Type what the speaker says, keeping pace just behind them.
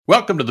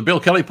Welcome to the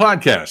Bill Kelly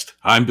Podcast.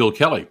 I'm Bill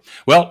Kelly.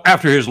 Well,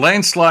 after his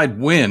landslide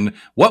win,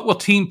 what will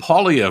Team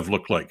Poilievre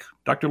look like?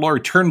 Dr.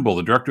 Laurie Turnbull,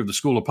 the director of the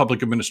School of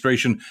Public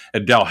Administration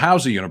at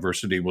Dalhousie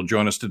University, will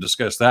join us to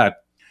discuss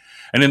that.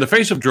 And in the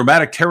face of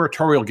dramatic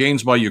territorial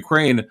gains by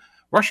Ukraine,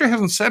 Russia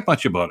hasn't said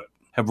much about it.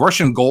 Have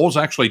Russian goals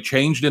actually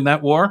changed in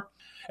that war?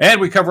 And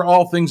we cover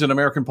all things in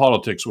American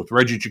politics with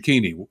Reggie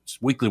Cecchini,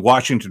 weekly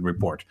Washington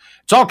report.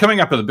 It's all coming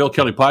up in the Bill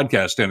Kelly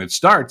Podcast, and it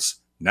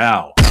starts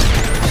now.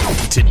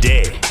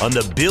 Today on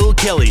the Bill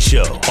Kelly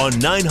Show on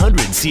 900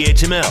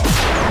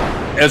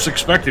 CHML. As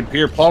expected,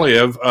 Pierre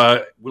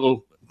Poilievre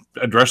will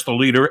address the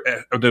leader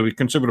of the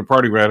Conservative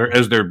Party,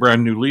 as their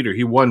brand new leader.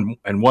 He won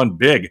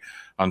big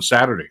on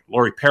Saturday.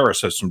 Laurie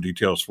Paris has some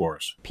details for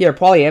us. Pierre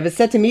Poilievre is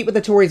set to meet with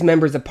the Tories'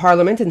 members of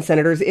Parliament and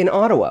senators in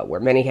Ottawa,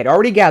 where many had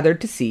already gathered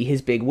to see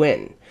his big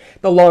win.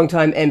 The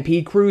longtime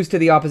MP cruised to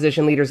the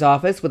opposition leader's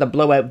office with a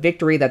blowout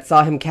victory that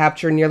saw him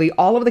capture nearly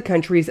all of the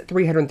country's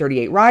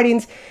 338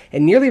 ridings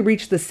and nearly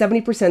reach the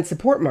 70%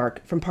 support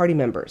mark from party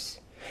members.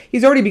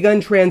 He's already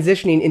begun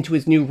transitioning into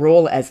his new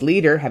role as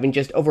leader, having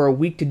just over a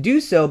week to do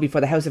so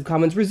before the House of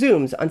Commons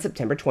resumes on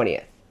September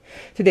 20th.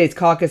 Today's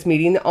caucus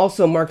meeting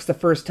also marks the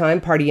first time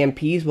party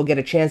MPs will get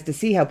a chance to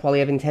see how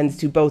Poilievre intends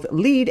to both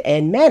lead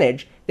and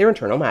manage their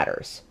internal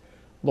matters.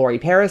 Laurie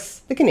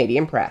Paris, The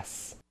Canadian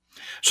Press.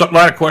 So a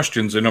lot of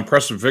questions, an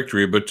impressive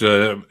victory, but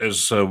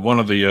as one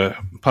of the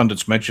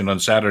pundits mentioned on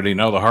Saturday,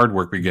 now the hard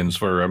work begins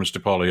for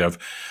Mr. Poilievre.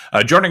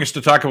 Joining us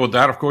to talk about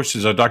that, of course,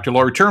 is Dr.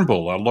 Laurie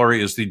Turnbull.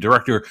 Laurie is the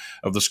director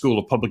of the School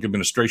of Public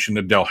Administration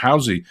at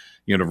Dalhousie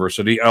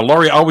University.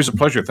 Laurie, always a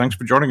pleasure. Thanks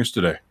for joining us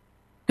today.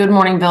 Good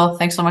morning, Bill.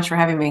 Thanks so much for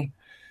having me.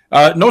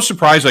 No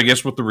surprise, I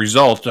guess, with the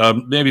result.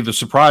 Maybe the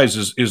surprise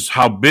is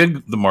how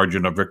big the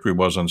margin of victory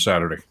was on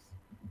Saturday.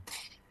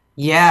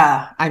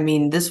 Yeah, I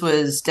mean, this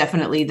was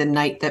definitely the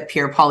night that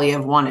Pierre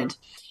Poilievre wanted.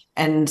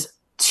 And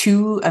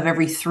 2 of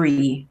every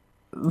 3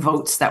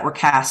 votes that were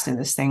cast in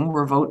this thing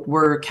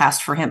were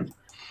cast for him.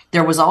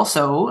 There was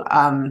also,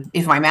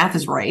 if my math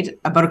is right,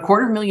 about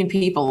 250,000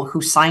 people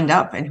who signed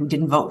up and who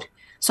didn't vote.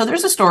 So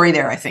there's a story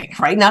there, I think,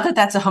 right? Not that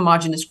that's a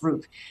homogenous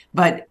group,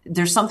 but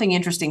there's something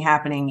interesting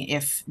happening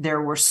if there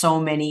were so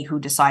many who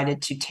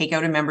decided to take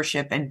out a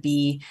membership and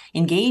be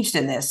engaged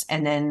in this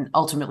and then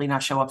ultimately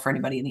not show up for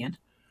anybody in the end.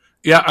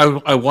 Yeah,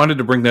 I wanted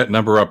to bring that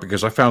number up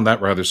because I found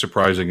that rather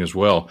surprising as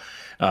well.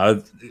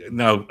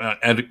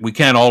 And we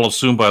can't all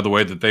assume, by the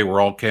way, that they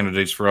were all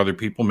candidates for other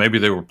people. Maybe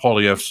they were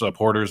Poilievre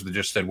supporters that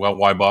just said, well,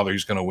 why bother?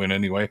 He's going to win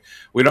anyway.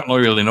 We don't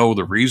really know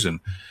the reason.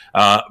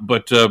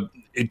 But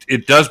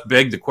it does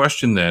beg the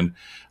question then,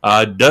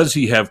 does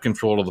he have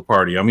control of the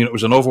party? I mean, it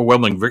was an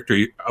overwhelming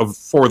victory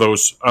for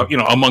those,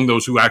 among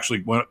those who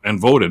actually went and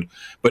voted,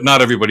 but not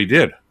everybody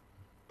did.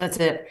 That's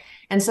it.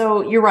 And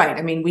so you're right.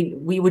 I mean,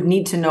 we would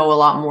need to know a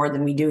lot more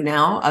than we do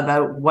now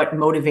about what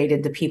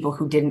motivated the people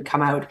who didn't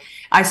come out.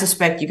 I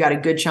suspect you got a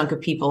good chunk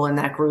of people in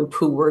that group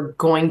who were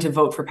going to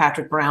vote for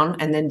Patrick Brown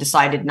and then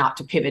decided not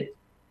to pivot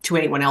to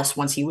anyone else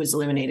once he was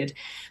eliminated.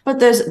 But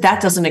that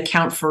doesn't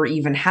account for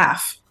even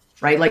half,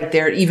 right? Like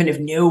even if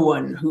no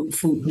one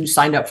who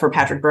signed up for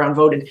Patrick Brown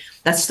voted,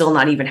 that's still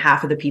not even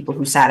half of the people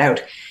who sat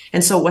out.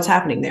 And so what's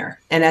happening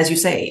there? And as you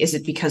say, is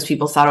it because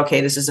people thought,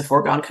 okay, this is a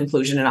foregone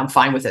conclusion and I'm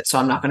fine with it, so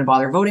I'm not going to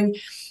bother voting?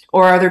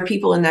 Or are there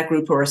people in that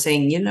group who are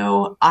saying,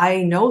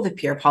 I know that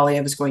Pierre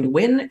Poilievre is going to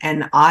win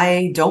and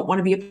I don't want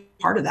to be a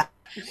part of that?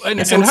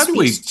 And so it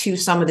speaks to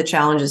some of the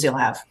challenges you'll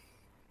have.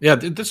 Yeah,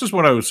 this is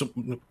what I was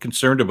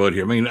concerned about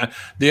here. I mean,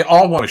 they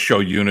all want to show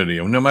unity,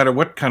 no matter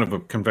what kind of a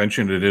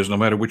convention it is, no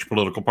matter which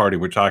political party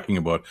we're talking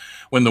about.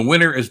 When the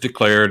winner is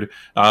declared,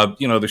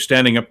 they're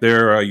standing up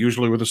there,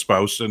 usually with a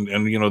spouse, and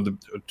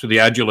to the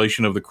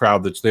adulation of the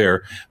crowd that's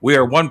there. We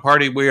are one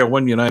party, we are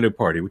one united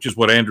party, which is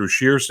what Andrew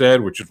Scheer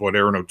said, which is what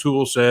Erin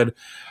O'Toole said,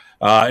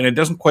 and it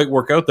doesn't quite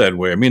work out that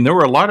way. I mean, there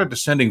were a lot of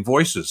dissenting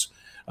voices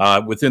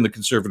within the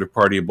Conservative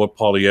Party about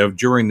Poilievre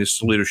during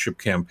this leadership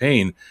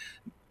campaign.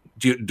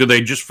 Do they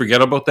just forget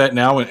about that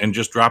now and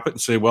just drop it and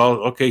say, well,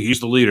 okay,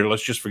 he's the leader.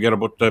 Let's just forget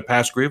about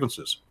past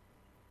grievances?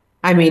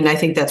 I mean, I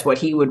think that's what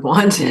he would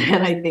want.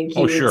 And I think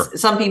sure.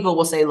 Some people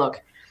will say,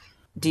 look,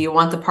 do you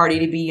want the party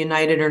to be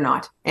united or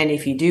not? And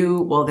if you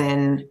do, well,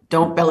 then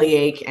don't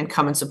bellyache and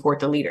come and support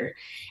the leader.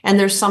 And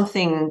there's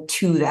something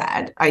to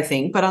that, I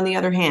think. But on the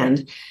other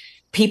hand,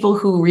 people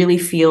who really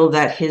feel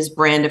that his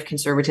brand of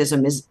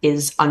conservatism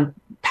is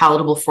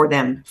unpalatable for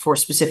them for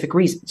specific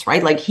reasons,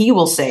 right? Like he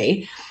will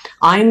say,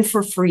 I'm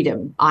for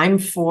freedom. I'm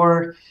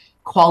for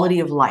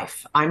quality of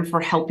life. I'm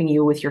for helping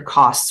you with your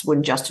costs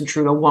when Justin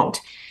Trudeau won't.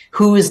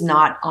 Who is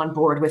not on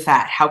board with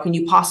that? How can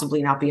you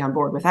possibly not be on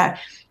board with that?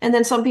 And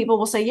then some people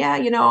will say,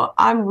 yeah,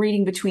 I'm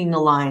reading between the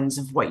lines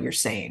of what you're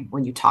saying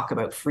when you talk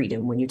about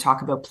freedom, when you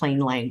talk about plain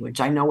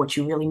language. I know what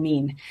you really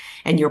mean.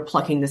 And you're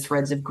plucking the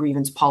threads of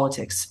grievance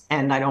politics,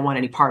 and I don't want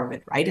any part of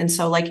it, right? And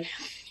so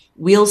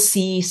we'll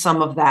see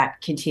some of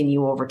that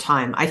continue over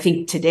time. I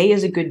think today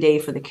is a good day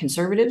for the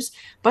Conservatives,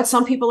 but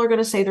some people are going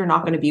to say they're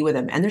not going to be with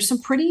him. And there's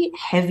some pretty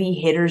heavy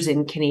hitters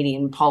in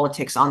Canadian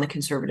politics on the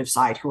Conservative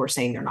side who are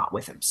saying they're not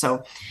with him.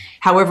 So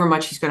however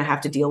much he's going to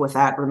have to deal with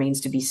that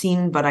remains to be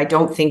seen, but I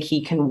don't think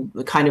he can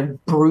kind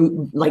of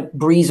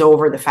breeze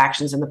over the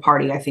factions in the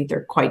party. I think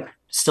they're quite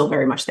still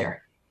very much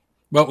there.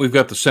 Well, we've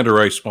got the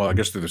center-right, well, I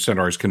guess they're the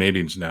center-right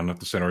Canadians now, not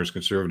the center-right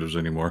Conservatives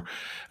anymore.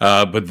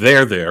 But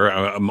they're there.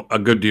 A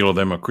good deal of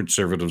them are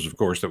Conservatives, of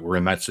course, that were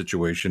in that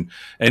situation.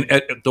 And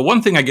the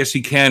one thing I guess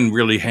he can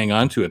really hang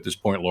on to at this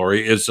point,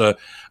 Laurie, is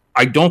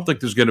I don't think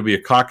there's going to be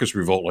a caucus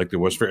revolt like there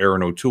was for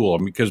Erin O'Toole. I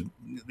mean, because,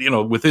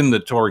 within the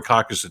Tory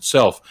caucus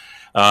itself,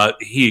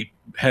 he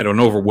had an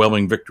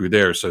overwhelming victory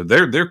there. So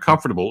they're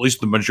comfortable. At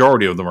least the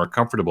majority of them are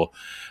comfortable.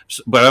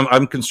 But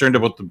I'm concerned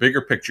about the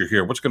bigger picture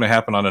here. What's going to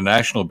happen on a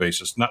national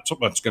basis? Not so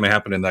much going to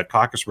happen in that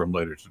caucus room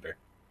later today.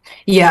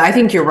 Yeah, I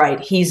think you're right.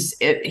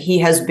 He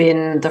has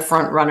been the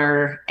front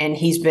runner, and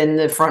he's been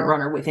the front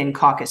runner within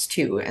caucus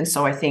too. And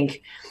so I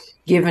think,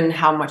 given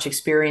how much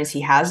experience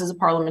he has as a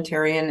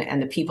parliamentarian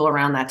and the people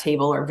around that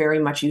table are very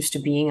much used to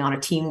being on a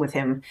team with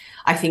him,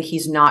 I think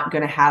he's not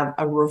going to have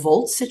a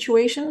revolt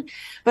situation.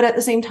 But at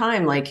the same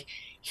time,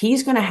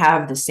 he's going to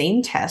have the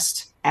same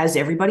test as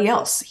everybody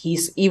else.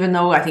 Even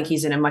though I think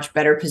he's in a much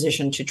better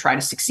position to try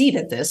to succeed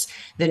at this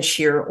than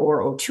Scheer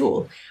or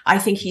O'Toole, I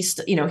think he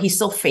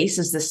still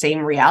faces the same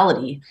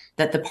reality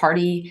that the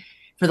party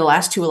for the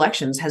last two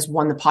elections has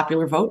won the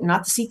popular vote,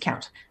 not the seat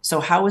count. So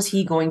how is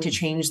he going to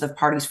change the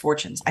party's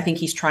fortunes? I think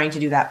he's trying to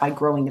do that by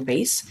growing the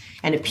base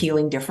and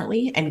appealing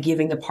differently and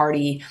giving the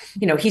party,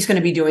 he's going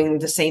to be doing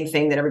the same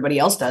thing that everybody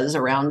else does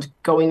around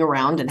going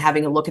around and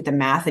having a look at the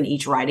math in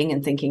each riding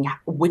and thinking,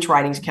 which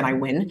ridings can I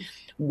win?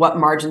 What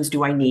margins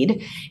do I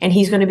need? And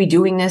he's going to be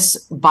doing this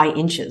by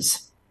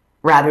inches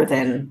rather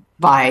than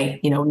by,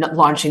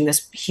 launching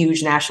this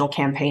huge national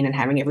campaign and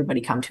having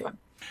everybody come to him.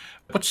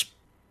 What's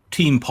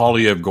Team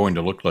Poilievre going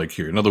to look like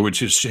here? In other words,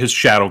 his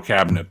shadow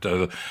cabinet,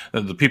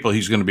 the people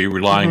he's going to be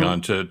relying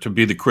on to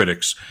be the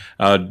critics.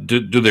 Do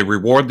they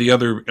reward the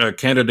other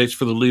candidates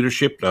for the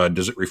leadership?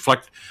 Does it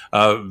reflect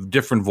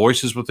different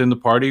voices within the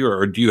party,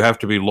 or do you have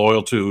to be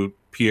loyal to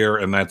Pierre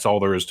and that's all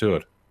there is to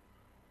it?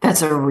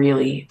 That's a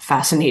really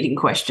fascinating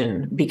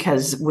question,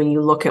 because when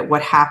you look at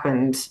what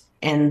happened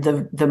and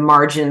the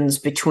margins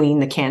between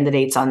the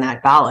candidates on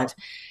that ballot,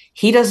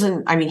 he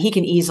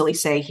can easily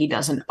say he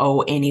doesn't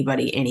owe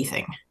anybody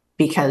anything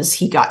because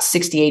he got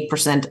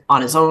 68%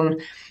 on his own.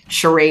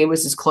 Charest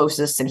was his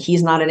closest, and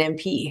he's not an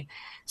MP.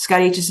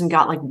 Scott Aitchison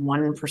got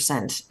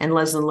 1%, and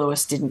Leslyn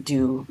Lewis didn't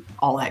do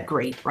all that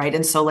great, right?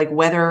 And so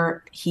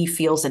whether he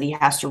feels that he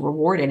has to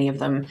reward any of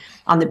them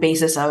on the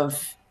basis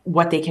of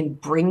what they can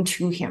bring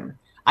to him,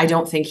 I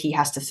don't think he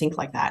has to think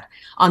like that.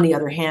 On the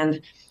other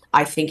hand,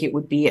 I think it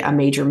would be a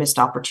major missed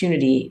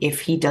opportunity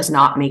if he does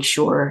not make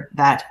sure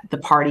that the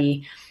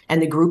party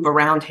and the group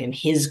around him,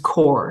 his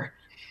core,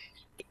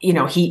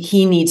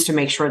 he needs to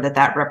make sure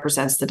that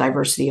represents the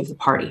diversity of the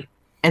party.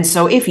 And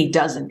so if he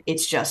doesn't,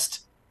 it's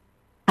just,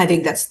 I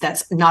think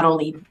that's not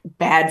only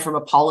bad from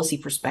a policy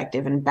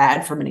perspective and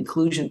bad from an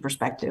inclusion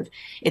perspective,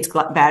 it's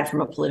bad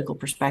from a political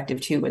perspective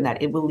too, and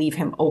that it will leave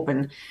him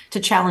open to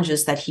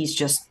challenges that he's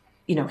just,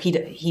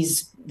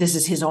 this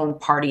is his own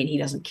party and he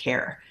doesn't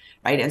care.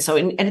 Right. And so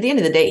and at the end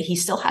of the day, he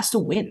still has to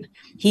win.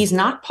 He's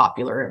not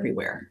popular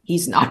everywhere.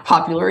 He's not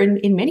popular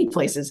in many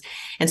places.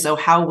 And so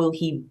how will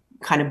he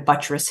kind of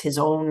buttress his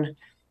own,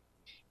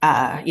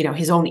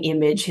 his own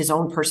image, his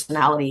own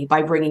personality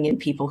by bringing in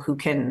people who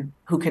can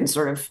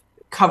sort of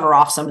cover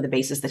off some of the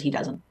bases that he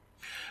doesn't?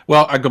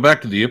 Well, I go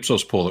back to the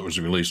Ipsos poll that was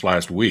released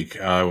last week.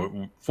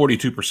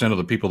 42% of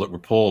the people that were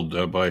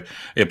polled by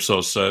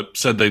Ipsos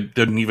said they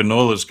didn't even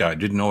know this guy,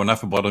 didn't know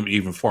enough about him to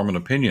even form an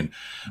opinion.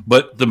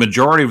 But the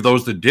majority of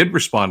those that did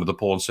respond to the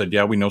poll and said,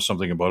 yeah, we know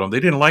something about him, they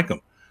didn't like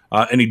him.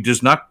 And he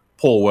does not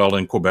poll well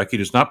in Quebec. He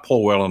does not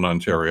poll well in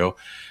Ontario.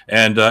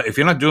 And if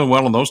you're not doing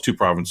well in those two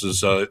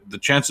provinces, the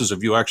chances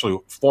of you actually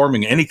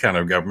forming any kind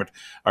of government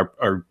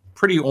are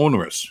pretty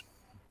onerous.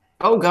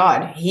 Oh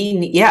God,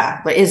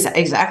 but is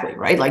exactly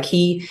right.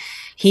 He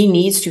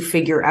needs to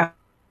figure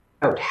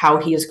out how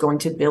he is going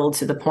to build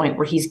to the point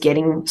where he's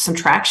getting some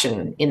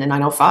traction in the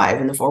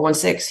 905 and the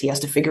 416. He has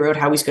to figure out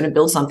how he's going to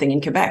build something in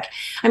Quebec.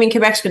 I mean,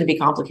 Quebec's going to be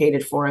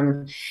complicated for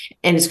him,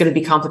 and it's going to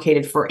be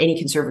complicated for any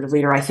Conservative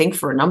leader, I think,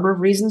 for a number of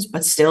reasons,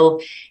 but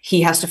still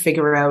he has to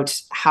figure out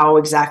how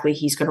exactly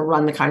he's going to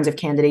run the kinds of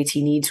candidates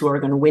he needs who are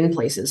going to win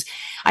places.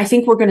 I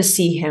think we're going to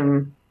see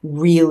him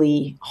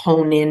really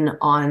hone in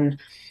on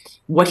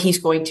what he's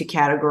going to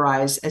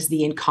categorize as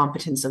the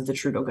incompetence of the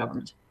Trudeau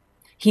government.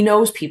 He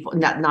knows people,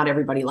 not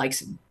everybody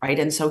likes him, right?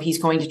 And so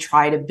he's going to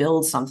try to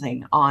build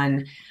something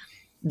on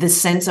the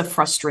sense of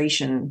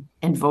frustration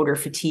and voter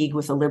fatigue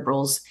with the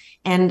Liberals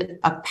and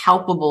a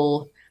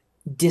palpable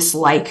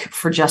dislike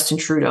for Justin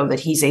Trudeau that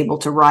he's able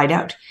to ride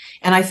out.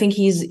 And I think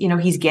he's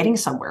getting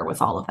somewhere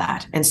with all of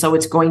that. And so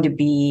it's going to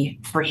be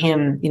for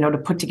him, to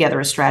put together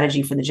a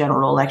strategy for the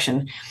general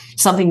election,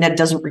 something that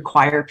doesn't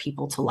require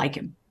people to like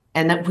him.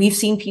 And that we've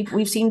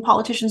seen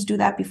politicians do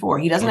that before.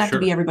 He doesn't have to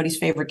be everybody's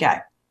favorite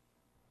guy.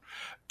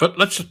 But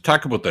let's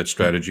talk about that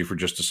strategy for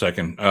just a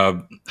second.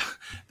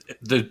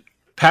 The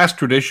past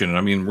tradition,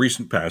 I mean,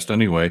 recent past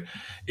anyway,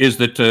 is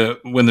that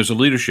when there's a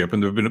leadership,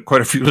 and there have been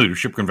quite a few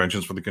leadership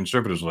conventions for the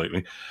Conservatives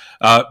lately,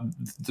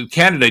 the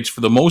candidates,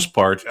 for the most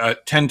part,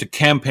 tend to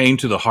campaign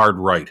to the hard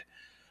right.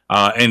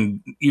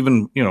 And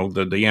even,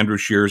 the Andrew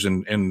Scheers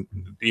and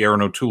the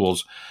Aaron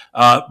O'Toole's.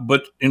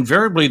 But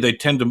invariably, they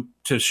tend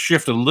to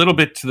shift a little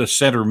bit to the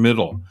center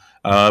middle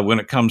when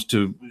it comes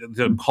to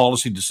the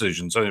policy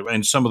decisions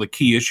and some of the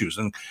key issues.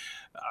 And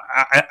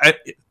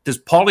does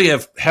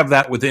Poilievre have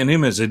that within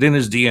him? Is it in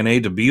his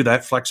DNA to be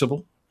that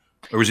flexible?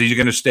 Or is he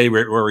going to stay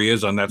where he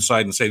is on that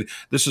side and say,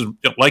 this is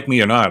like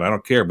me or not, I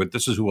don't care, but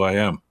this is who I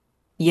am?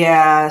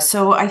 Yeah.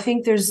 So I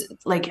think there's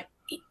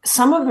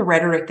some of the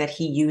rhetoric that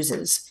he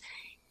uses.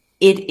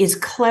 It is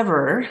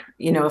clever,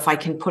 if I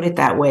can put it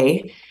that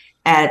way,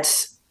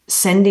 at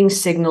sending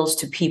signals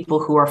to people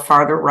who are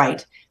farther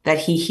right that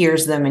he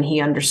hears them and he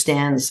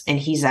understands, and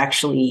he's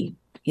actually,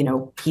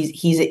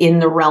 he's in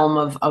the realm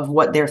of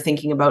what they're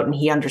thinking about, and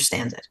he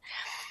understands it.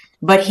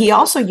 But he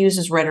also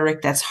uses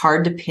rhetoric that's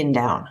hard to pin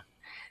down.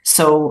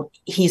 So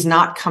he's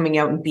not coming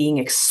out and being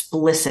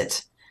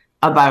explicit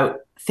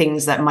about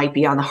things that might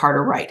be on the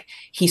harder right.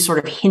 He's sort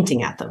of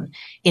hinting at them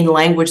in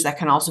language that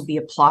can also be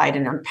applied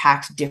and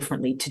unpacked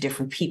differently to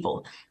different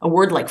people. A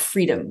word like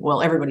freedom,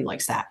 well, everybody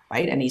likes that,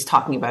 right? And he's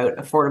talking about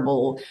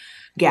affordable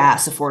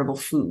gas, affordable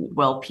food.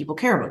 Well, people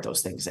care about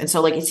those things. And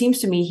so it seems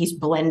to me he's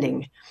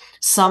blending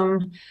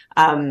some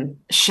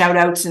shout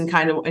outs in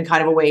kind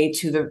of a way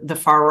to the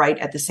far right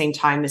at the same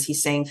time as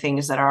he's saying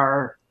things that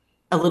are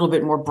a little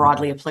bit more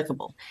broadly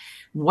applicable.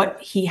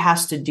 What he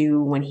has to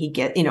do when he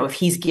if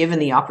he's given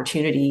the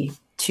opportunity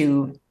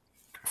to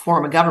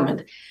form a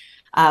government,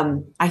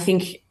 I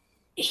think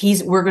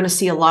we're going to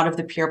see a lot of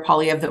the Pierre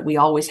Poilievre that we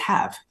always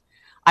have.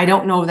 I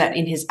don't know that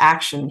in his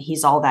action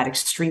he's all that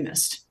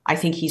extremist. I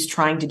think he's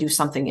trying to do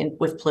something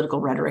with political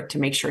rhetoric to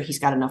make sure he's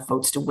got enough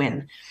votes to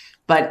win.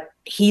 But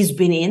he's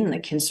been in the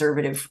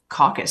Conservative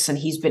caucus and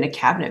he's been a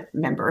cabinet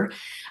member,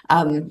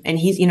 and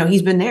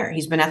he's been there.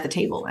 He's been at the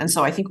table, and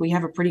so I think we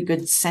have a pretty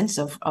good sense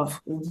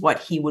of what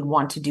he would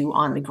want to do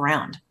on the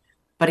ground.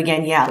 But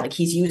again,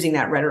 he's using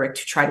that rhetoric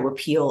to try to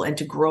appeal and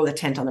to grow the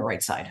tent on the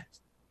right side.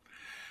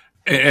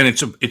 And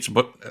it's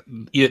about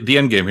the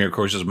end game here, of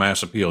course, is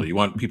mass appeal. You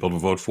want people to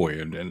vote for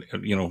you,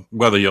 and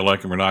whether you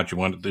like them or not, you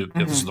want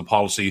this is the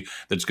policy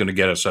that's going to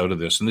get us out of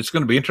this. And it's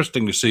going to be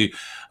interesting to see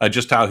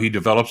just how he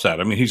develops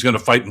that. I mean, he's going to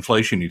fight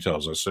inflation, he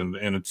tells us, and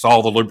it's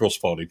all the Liberals'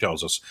 fault, he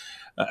tells us,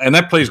 and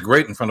that plays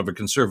great in front of a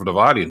Conservative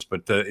audience.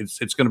 But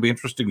it's going to be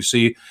interesting to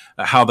see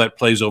how that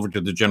plays over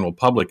to the general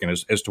public, and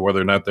as to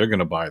whether or not they're going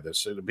to buy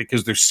this,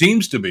 because there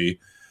seems to be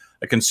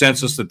a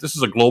consensus that this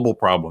is a global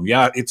problem.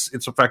 Yeah,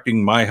 it's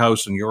affecting my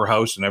house and your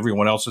house and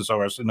everyone else's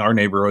house in our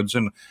neighborhoods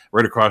and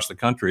right across the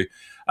country.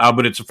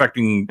 But it's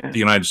affecting the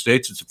United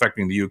States. It's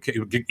affecting the UK.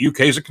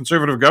 UK is a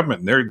Conservative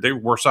government, and they're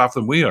worse off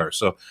than we are.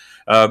 So,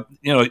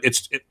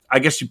 I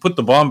guess you put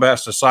the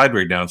bombast aside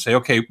right now and say,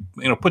 okay,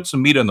 put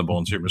some meat on the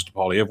bones here, Mr.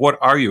 Poilievre. What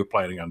are you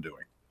planning on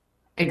doing?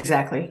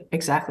 Exactly.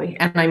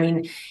 And I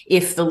mean,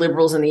 if the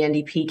Liberals and the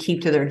NDP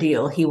keep to their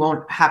deal, he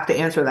won't have to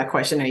answer that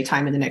question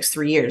anytime in the next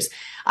 3 years.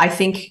 I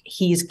think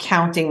he's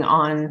counting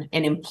on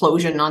an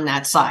implosion on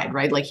that side,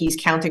 right? He's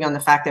counting on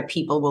the fact that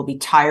people will be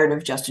tired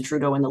of Justin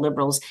Trudeau and the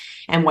Liberals.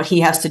 And what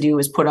he has to do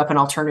is put up an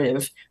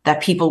alternative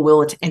that people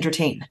will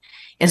entertain.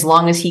 As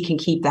long as he can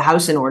keep the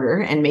house in order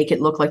and make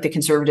it look like the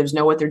Conservatives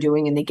know what they're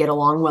doing and they get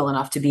along well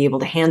enough to be able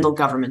to handle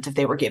government if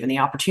they were given the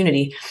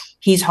opportunity,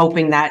 he's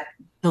hoping that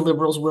the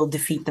Liberals will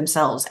defeat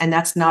themselves. And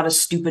that's not a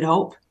stupid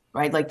hope,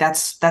 right?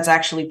 That's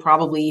actually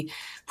probably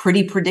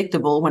pretty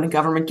predictable when a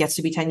government gets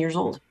to be 10 years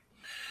old.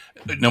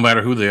 No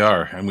matter who they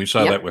are. And we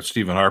saw that with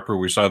Stephen Harper.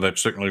 We saw that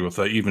certainly with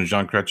even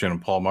Jean Chrétien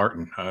and Paul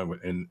Martin.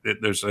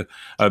 There's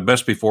a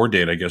best before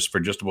date, I guess, for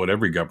just about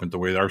every government, the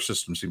way our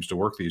system seems to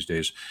work these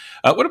days.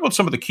 What about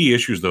some of the key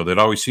issues, though, that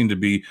always seem to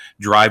be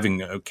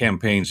driving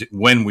campaigns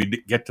when we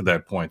get to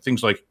that point?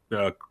 Things like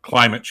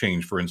climate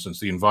change, for instance,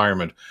 the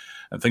environment,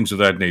 and things of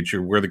that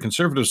nature, where the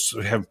Conservatives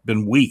have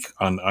been weak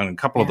on a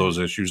couple of those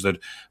issues that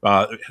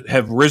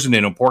have risen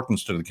in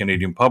importance to the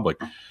Canadian public.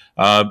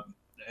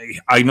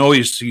 I know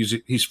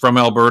he's from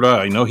Alberta.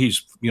 I know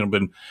he's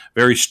been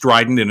very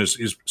strident in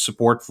his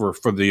support for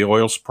the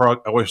oil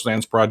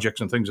sands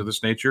projects and things of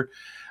this nature.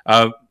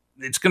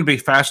 It's going to be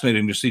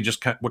fascinating to see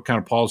just what kind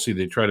of policy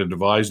they try to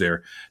devise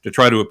there to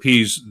try to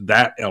appease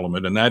that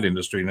element and that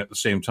industry, and at the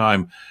same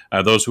time,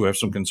 those who have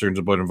some concerns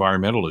about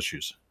environmental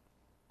issues.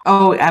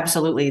 Oh,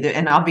 absolutely.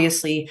 And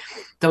obviously,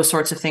 those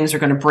sorts of things are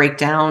going to break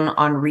down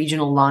on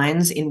regional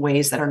lines in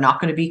ways that are not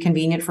going to be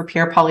convenient for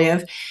Pierre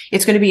Poilievre.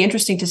 It's going to be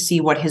interesting to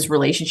see what his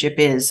relationship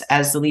is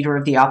as the leader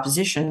of the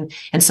opposition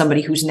and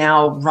somebody who's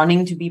now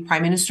running to be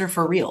prime minister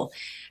for real.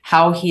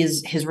 How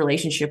his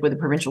relationship with the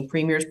provincial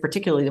premiers,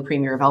 particularly the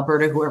premier of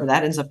Alberta, whoever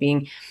that ends up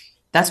being,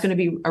 That's going to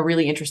be a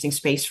really interesting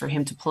space for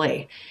him to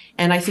play.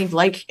 And I think,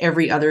 like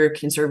every other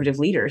conservative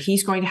leader,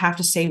 he's going to have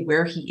to say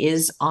where he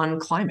is on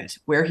climate,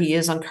 where he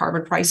is on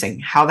carbon pricing,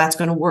 how that's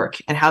going to work,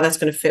 and how that's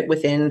going to fit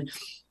within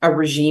a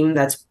regime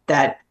that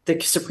the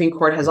Supreme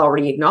Court has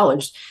already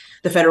acknowledged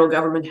the federal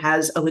government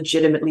has a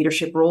legitimate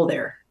leadership role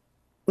there.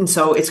 And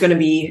so it's going to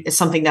be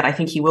something that I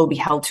think he will be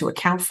held to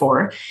account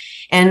for.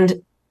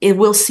 And it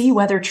will see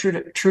whether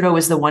Trudeau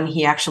is the one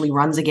he actually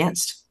runs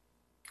against.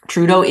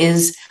 Trudeau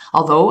is,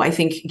 although I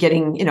think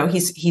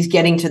he's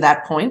getting to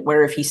that point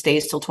where if he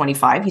stays till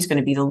 25, he's going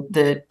to be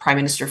the prime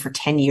minister for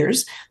 10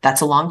 years.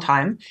 That's a long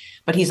time,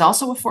 but he's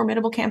also a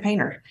formidable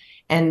campaigner.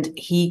 And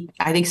he,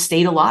 I think,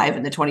 stayed alive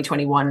in the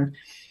 2021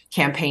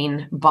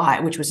 campaign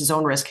which was his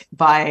own risk,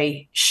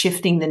 by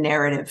shifting the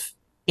narrative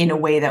in a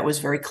way that was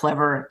very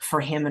clever for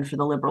him and for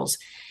the Liberals.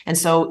 And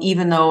so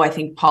even though I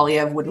think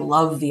Poilievre would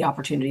love the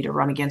opportunity to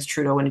run against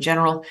Trudeau in a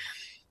general,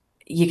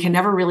 you can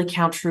never really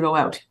count Trudeau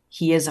out.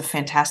 He is a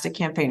fantastic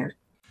campaigner.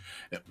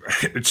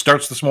 It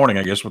starts this morning,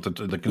 I guess, with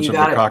the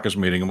Conservative Caucus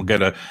meeting, and we'll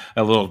get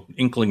a little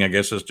inkling, I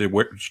guess, as to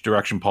which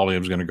direction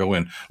Poilievre is going to go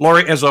in.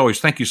 Laurie, as always,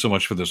 thank you so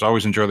much for this. I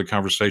always enjoy the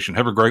conversation.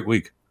 Have a great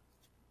week.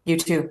 You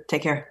too.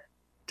 Take care.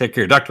 Take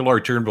care. Dr.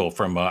 Laurie Turnbull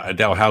from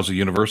Dalhousie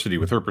University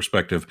with her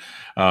perspective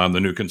on the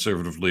new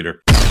Conservative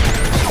leader.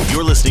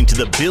 You're listening to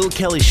the Bill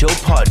Kelly Show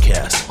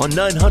podcast on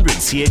 900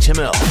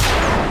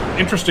 CHML.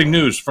 Interesting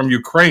news from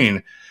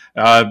Ukraine.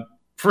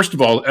 First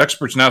of all,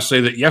 experts now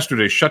say that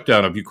yesterday's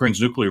shutdown of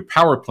Ukraine's nuclear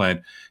power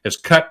plant has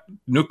cut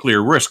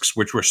nuclear risks,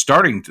 which were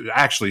starting to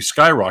actually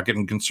skyrocket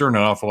and concern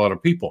an awful lot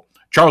of people.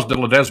 Charles de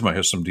Ledesma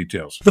has some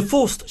details. The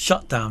forced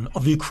shutdown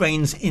of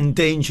Ukraine's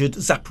endangered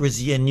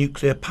Zaporizhzhia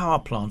nuclear power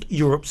plant,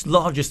 Europe's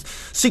largest,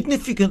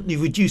 significantly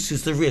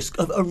reduces the risk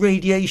of a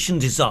radiation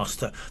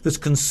disaster that's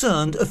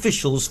concerned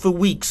officials for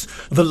weeks.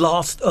 The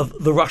last of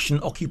the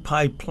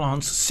Russian-occupied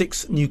plant's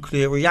 6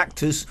 nuclear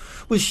reactors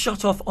was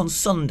shut off on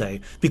Sunday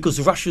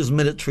because Russia's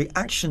military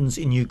actions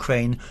in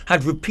Ukraine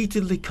had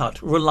repeatedly cut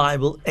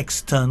reliable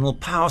external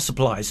power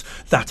supplies.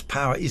 That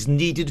power is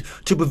needed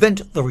to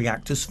prevent the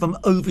reactors from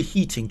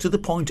overheating to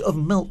the point of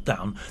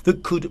meltdown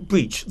that could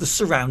breach the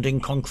surrounding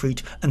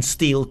concrete and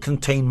steel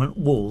containment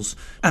walls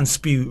and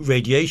spew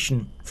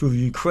radiation through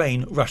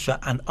Ukraine, Russia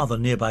and other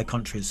nearby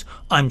countries.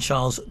 I'm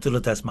Charles de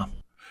Ledesma.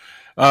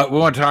 We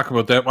want to talk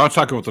about that. I want to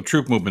talk about the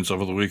troop movements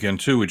over the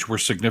weekend, too, which were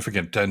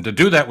significant. And to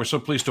do that, we're so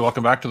pleased to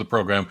welcome back to the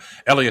program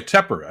Elliot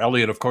Tepper.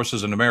 Elliot, of course,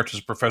 is an emeritus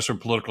professor of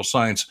political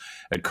science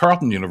at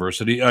Carleton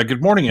University.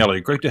 Good morning,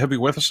 Elliot. Great to have you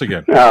with us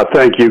again.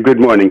 Thank you.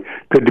 Good morning.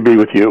 Good to be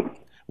with you.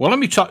 Well, let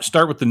me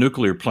start with the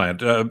nuclear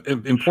plant.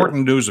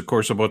 Important news, of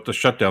course, about the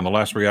shutdown. The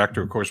last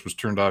reactor, of course, was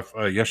turned off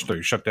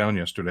yesterday, shut down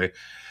yesterday.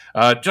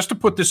 Just to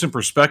put this in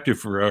perspective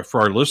for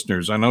our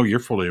listeners, I know you're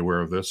fully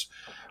aware of this.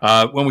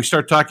 When we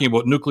start talking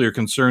about nuclear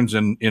concerns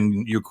in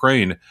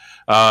Ukraine,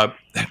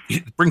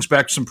 it brings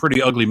back some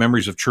pretty ugly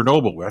memories of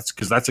Chernobyl.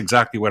 Because that's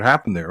exactly what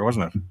happened there,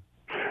 wasn't it?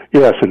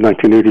 Yes, in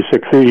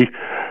 1986.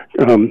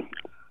 The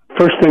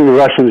first thing the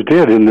Russians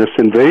did in this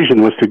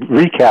invasion was to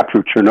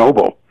recapture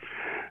Chernobyl.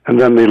 And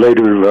then they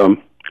later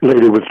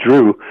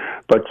withdrew.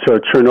 But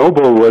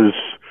Chernobyl was,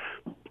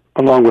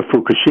 along with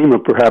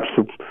Fukushima, perhaps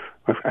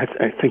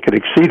I think it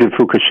exceeded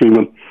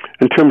Fukushima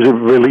in terms of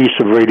release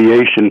of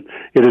radiation.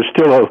 It is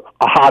still a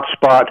hot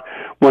spot.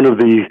 One of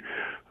the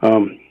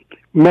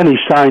many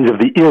signs of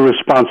the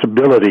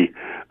irresponsibility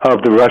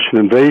of the Russian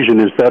invasion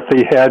is that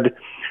they had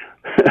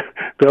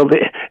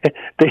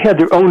they had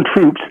their own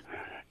troops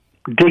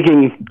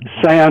digging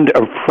sand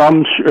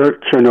from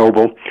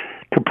Chernobyl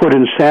to put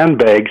in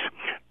sandbags.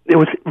 It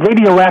was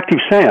radioactive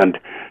sand.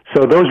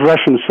 So those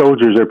Russian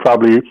soldiers are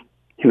probably,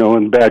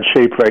 in bad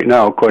shape right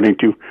now, according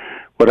to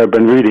what I've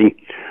been reading.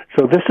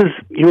 So this is,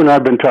 you and I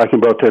have been talking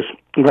about this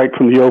right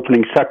from the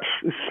opening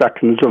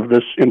seconds of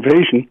this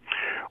invasion.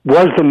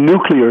 Was the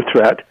nuclear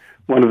threat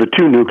one of the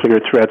 2 nuclear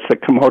threats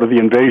that come out of the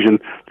invasion?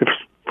 The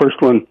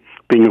first one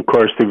being, of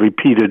course, the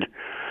repeated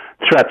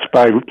threats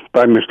by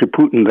Mr.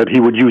 Putin that he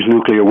would use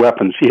nuclear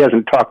weapons. He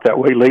hasn't talked that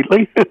way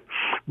lately.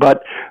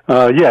 But,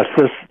 yes,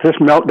 this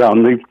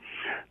meltdown,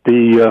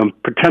 the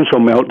potential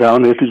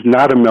meltdown. This is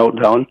not a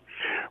meltdown,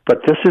 but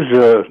this is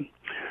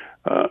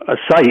a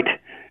site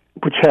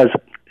which has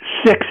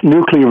 6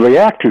 nuclear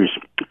reactors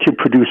to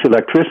produce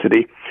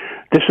electricity.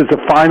 This is the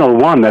final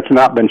one that's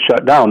not been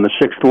shut down. The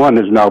 6th one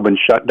has now been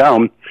shut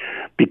down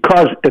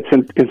because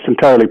it's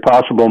entirely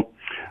possible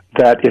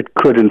that it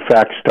could, in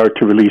fact, start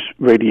to release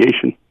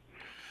radiation.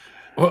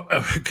 Well,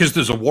 because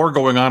there's a war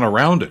going on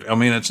around it. I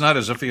mean, it's not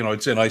as if,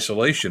 it's in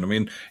isolation. I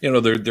mean,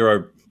 there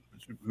are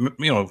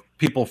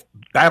people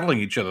battling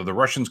each other. The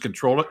Russians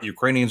control it. The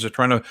Ukrainians are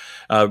trying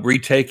to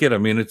retake it. I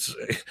mean, it's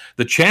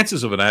the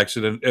chances of an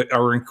accident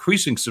are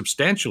increasing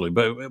substantially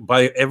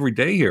by every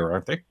day here,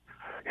 aren't they?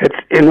 It's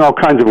in all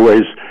kinds of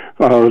ways.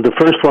 The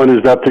first one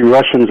is that the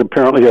Russians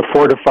apparently have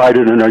fortified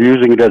it and are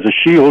using it as a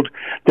shield.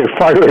 They're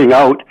firing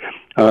out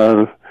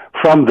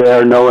from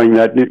there, knowing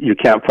that you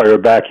can't fire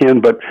back in,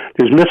 but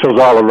there's missiles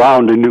all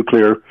around the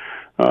nuclear,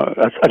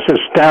 a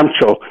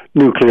substantial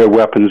nuclear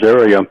weapons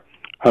area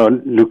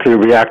nuclear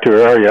reactor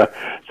area.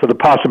 So the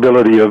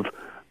possibility of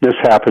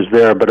mishap is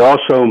there, but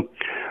also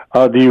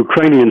the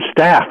Ukrainian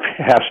staff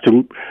has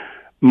to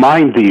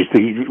mind these.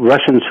 The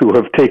Russians who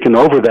have taken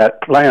over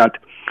that plant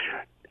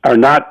are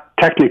not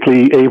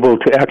technically able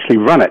to actually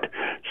run it.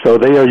 So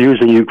they are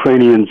using the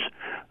Ukrainian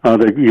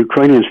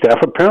staff.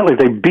 Apparently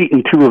they've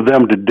beaten 2 of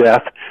them to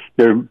death.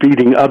 They're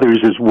beating others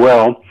as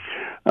well.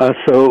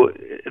 So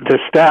the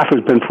staff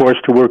has been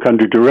forced to work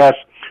under duress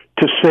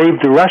to save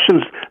the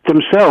Russians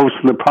themselves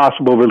from the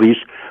possible release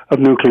of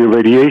nuclear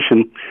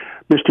radiation.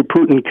 Mr.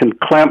 Putin can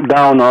clamp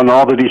down on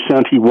all the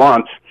dissent he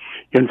wants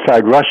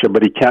inside Russia,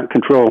 but he can't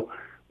control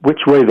which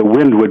way the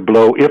wind would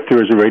blow if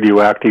there is a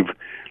radioactive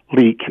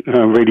leak,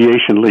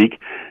 radiation leak,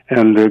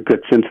 and it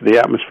gets into the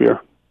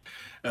atmosphere.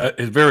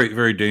 It's a very,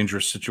 very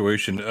dangerous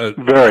situation.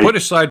 Very. Put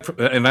aside,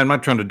 and I'm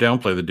not trying to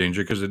downplay the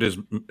danger because it is,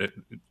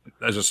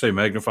 as I say,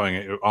 magnifying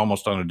it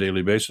almost on a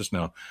daily basis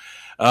now.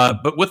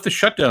 But with the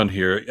shutdown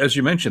here, as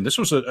you mentioned, this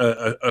was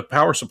a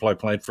power supply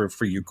plant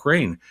for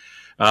Ukraine.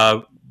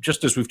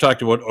 Just as we've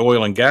talked about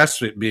oil and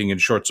gas being in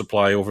short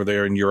supply over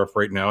there in Europe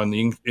right now, and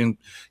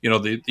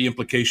the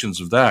implications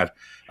of that.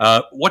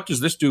 What does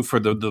this do for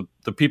the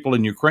people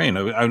in Ukraine?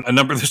 A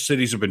number of the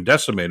cities have been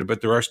decimated, but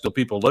there are still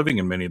people living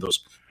in many of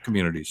those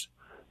communities.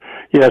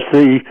 Yes,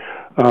 the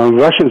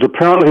Russians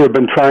apparently have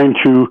been trying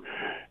to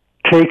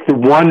take the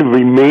one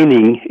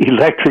remaining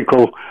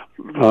electrical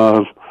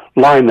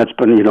line that's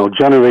been,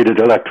 generated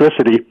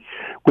electricity,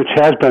 which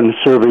has been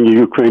serving the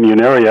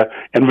Ukrainian area,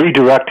 and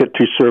redirect it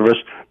to service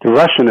the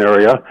Russian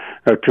area,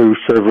 to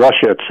serve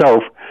Russia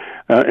itself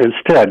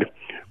instead.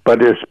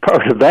 But as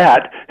part of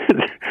that,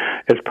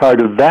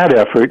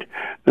 effort,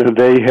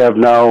 they have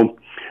now,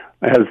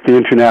 as the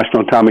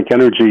International Atomic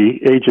Energy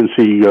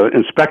Agency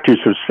inspectors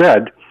have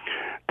said,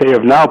 they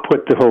have now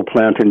put the whole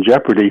plant in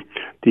jeopardy.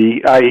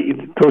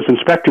 Those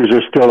inspectors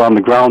are still on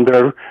the ground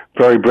there.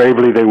 Very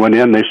bravely, they went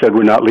in. They said,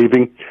 we're not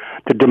leaving.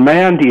 The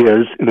demand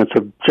is, and it's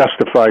a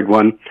justified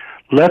one,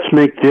 let's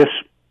make this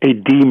a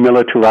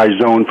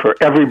demilitarized zone for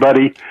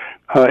everybody.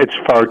 It's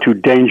far too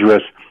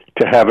dangerous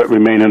to have it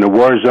remain in a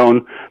war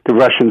zone. The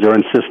Russians are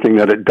insisting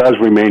that it does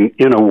remain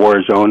in a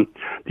war zone.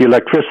 The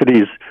electricity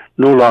is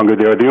no longer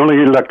there. The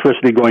only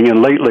electricity going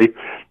in lately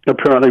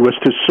apparently was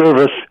to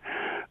service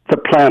the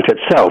plant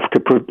itself, to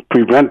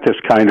prevent this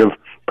kind of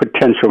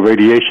potential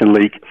radiation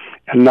leak,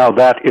 and now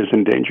that is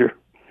in danger.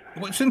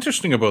 What's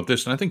interesting about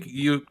this, and I think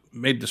you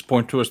made this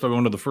point to us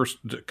one of the first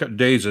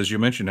days, as you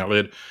mentioned,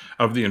 Elliot,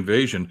 of the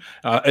invasion.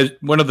 As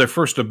one of their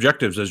first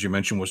objectives, as you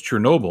mentioned, was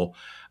Chernobyl.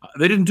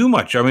 They didn't do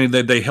much. I mean,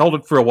 they held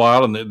it for a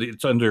while, and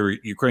it's under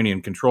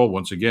Ukrainian control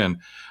once again.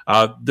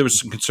 There was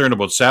some concern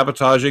about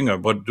sabotaging,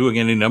 about doing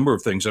any number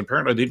of things. And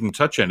apparently, they didn't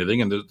touch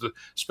anything. And the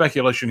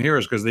speculation here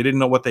is because they didn't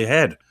know what they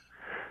had.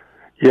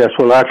 Yes,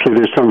 well, actually,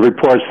 there's some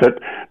reports that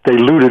they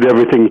looted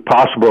everything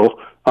possible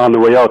on the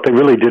way out. They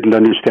really didn't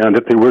understand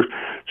it. They were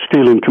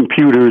stealing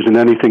computers and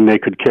anything they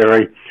could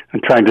carry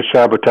and trying to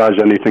sabotage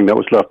anything that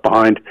was left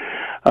behind.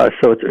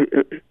 So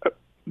it's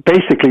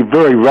basically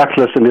very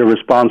reckless and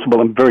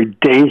irresponsible and very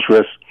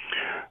dangerous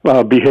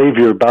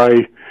behavior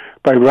by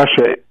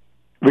Russia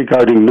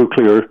regarding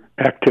nuclear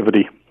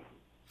activity.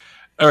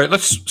 All right,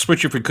 let's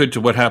switch, if we could,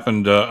 to what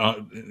happened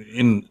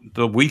in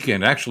the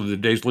weekend, actually the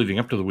days leading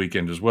up to the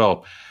weekend as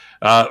well.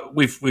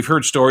 We've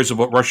heard stories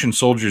about Russian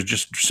soldiers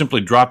just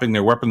simply dropping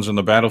their weapons on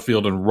the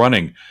battlefield and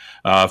running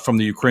from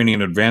the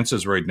Ukrainian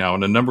advances right now.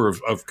 And a number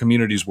of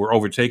communities were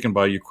overtaken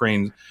by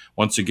Ukraine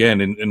once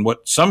again in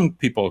what some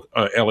people,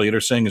 Elliot, are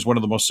saying is one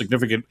of the most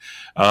significant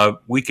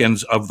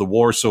weekends of the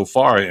war so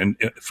far, and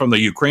from the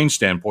Ukraine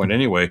standpoint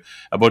anyway,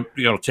 about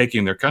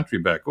taking their country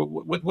back.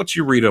 What's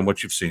your read on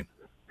what you've seen?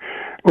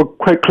 Well,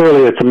 quite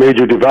clearly, it's a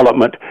major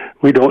development.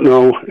 We don't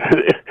know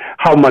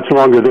how much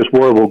longer this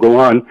war will go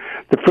on.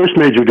 The first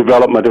major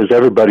development, as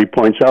everybody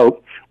points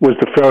out, was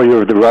the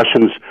failure of the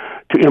Russians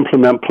to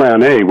implement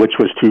Plan A, which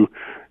was to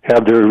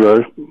have their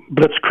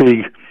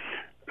blitzkrieg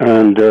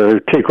and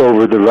take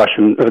over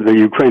the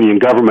Ukrainian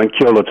government,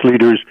 kill its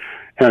leaders,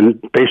 and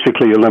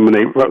basically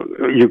eliminate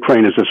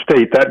Ukraine as a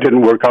state. That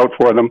didn't work out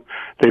for them.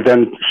 They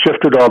then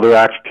shifted all their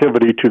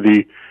activity to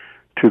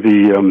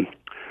the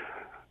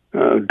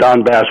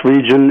Donbass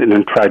region and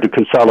then tried to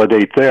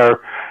consolidate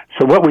there.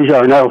 So what we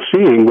are now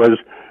seeing was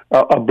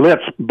a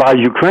blitz by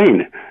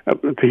Ukraine.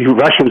 The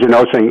Russians are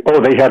now saying,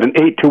 they had an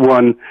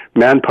 8-1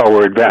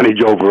 manpower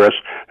advantage over us,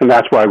 and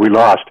that's why we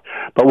lost.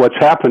 But what's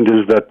happened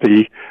is that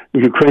the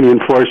Ukrainian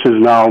forces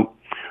now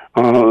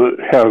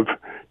have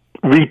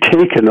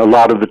retaken a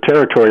lot of the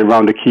territory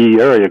around the key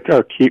area,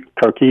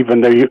 Kharkiv,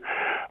 and they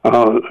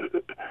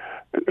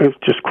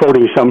just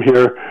quoting some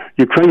here,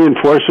 Ukrainian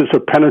forces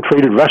have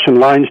penetrated Russian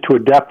lines to a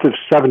depth of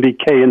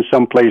 70K in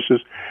some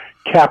places,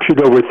 captured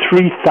over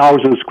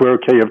 3,000 square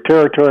K of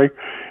territory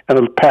in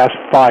the past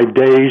 5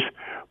 days,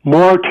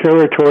 more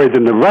territory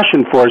than the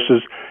Russian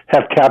forces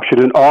have captured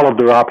in all of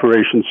their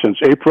operations since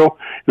April,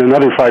 and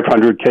another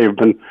 500K have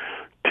been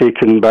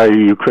taken by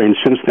Ukraine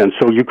since then.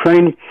 So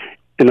Ukraine,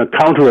 in a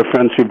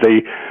counteroffensive,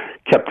 they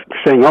kept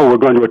saying, "Oh, we're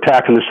going to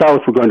attack in the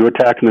south. We're going to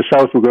attack in the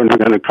south. We're going to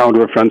do a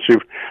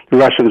counteroffensive." The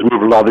Russians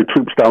moved a lot of their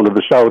troops down to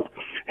the south,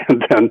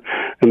 and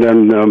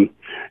then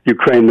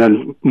Ukraine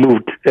then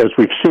moved, as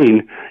we've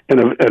seen, in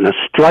a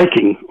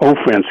striking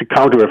offensive,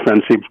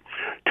 counteroffensive,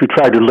 to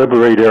try to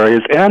liberate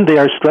areas, and they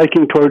are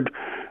striking toward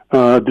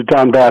the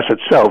Donbass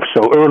itself.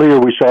 So earlier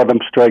we saw them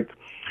strike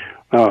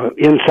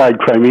inside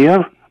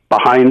Crimea,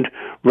 behind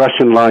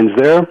Russian lines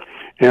there,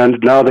 and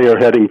now they are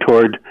heading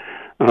toward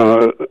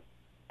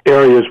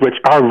areas which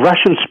are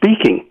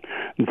Russian-speaking.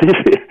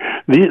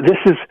 This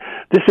is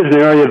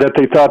an area that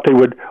they thought they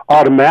would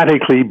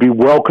automatically be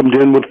welcomed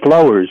in with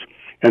flowers,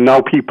 and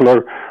now people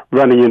are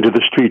running into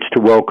the streets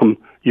to welcome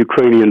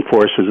Ukrainian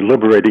forces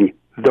liberating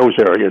those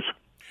areas.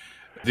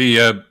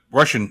 The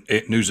Russian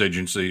news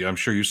agency, I'm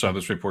sure you saw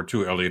this report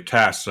too, Elliot,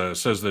 TASS,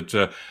 says that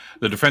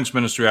the defense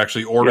ministry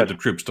actually ordered the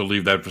troops to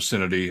leave that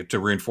vicinity to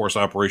reinforce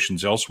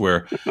operations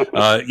elsewhere.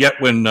 Yet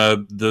when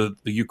the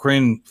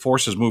Ukraine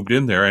forces moved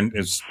in there, and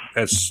as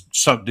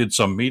did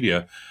some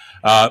media,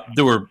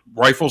 there were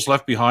rifles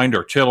left behind,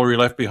 artillery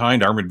left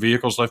behind, armored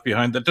vehicles left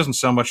behind. That doesn't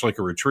sound much like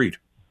a retreat.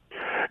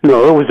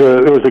 No, it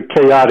was a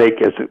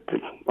chaotic, as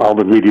all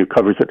the media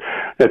covers it.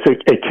 It's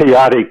a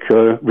chaotic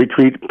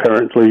retreat.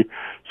 Apparently,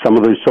 some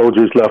of the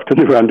soldiers left in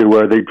their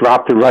underwear. They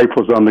dropped their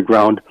rifles on the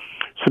ground.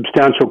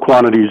 Substantial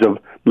quantities of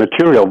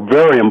material,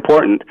 very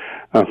important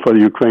for the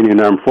Ukrainian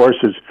armed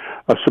forces.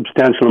 A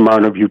substantial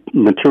amount of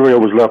material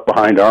was left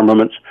behind,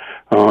 armaments,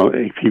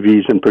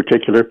 APVs in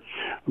particular,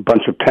 a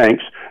bunch of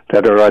tanks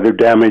that are either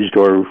damaged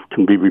or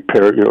can be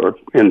repaired or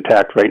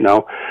intact right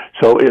now.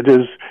 So it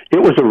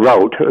was a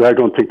rout. I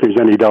don't think there's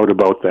any doubt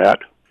about that.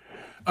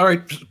 All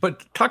right,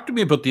 but talk to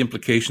me about the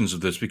implications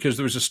of this, because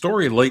there was a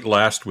story late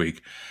last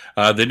week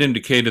that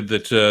indicated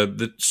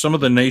that some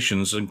of the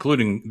nations,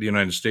 including the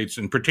United States,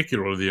 in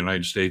particular the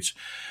United States,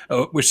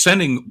 were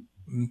sending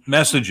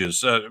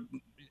messages, at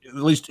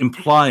least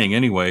implying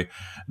anyway,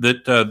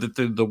 that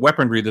the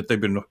weaponry that they've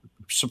been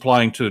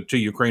supplying to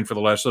Ukraine for the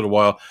last little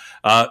while,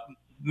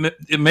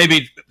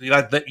 maybe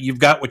that you've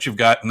got what you've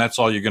got, and that's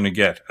all you're going to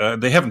get.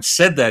 They haven't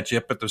said that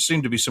yet, but there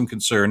seemed to be some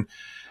concern.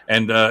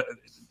 And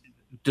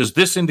does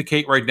this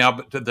indicate right now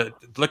that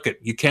look,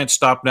 you can't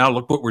stop now?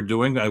 Look what we're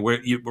doing.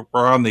 We're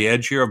on the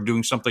edge here of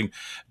doing something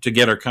to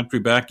get our country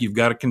back. You've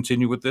got to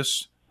continue with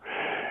this.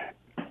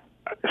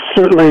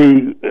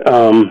 Certainly,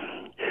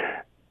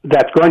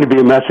 that's going to be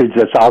a message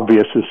that's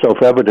obvious and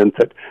self-evident,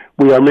 that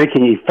we are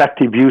making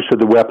effective use of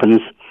the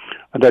weapons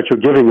that you're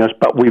giving us,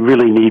 but we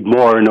really need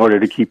more in order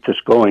to keep this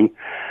going.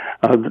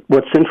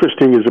 What's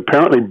interesting is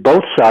apparently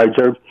both sides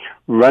are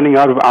running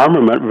out of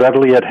armament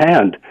readily at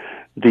hand.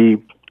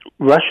 The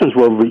Russians,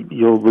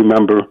 you'll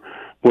remember,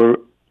 were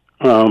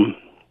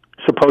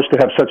supposed to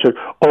have such an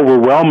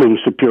overwhelming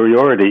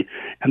superiority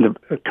and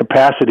the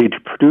capacity to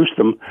produce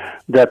them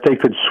that they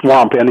could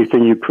swamp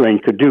anything Ukraine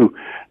could do.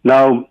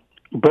 Now,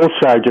 both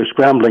sides are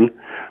scrambling.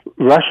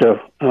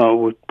 Russia,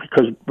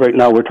 because right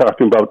now we're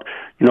talking about,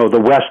 the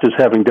West is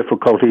having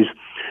difficulties.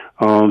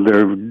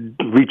 They're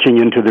reaching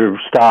into their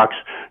stocks.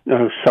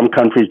 Some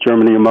countries,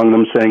 Germany among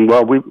them, saying,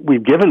 well,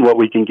 we've given what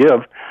we can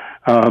give,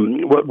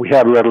 what we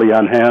have readily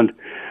on hand.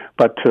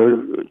 But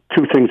two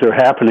things are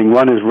happening.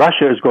 One is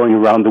Russia is going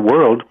around the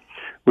world,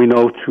 we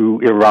know, to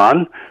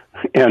Iran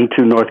and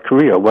to North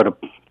Korea. What a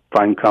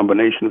fine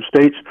combination of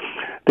states.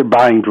 They're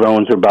buying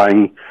drones, they're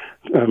buying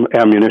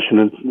ammunition,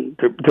 and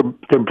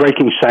they're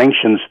breaking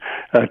sanctions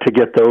to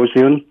get those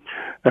in.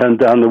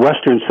 And on the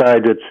Western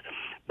side, it's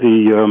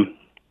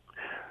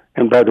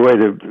and by the way,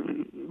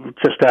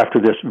 just after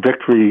this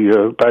victory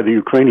by the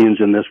Ukrainians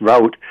in this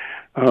rout,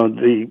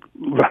 the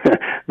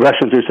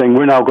Russians are saying,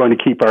 we're now going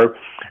to keep our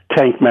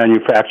tank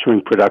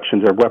manufacturing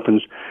productions, our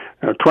weapons,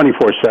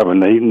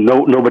 24/7.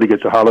 Nobody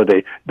gets a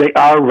holiday. They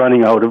are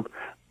running out of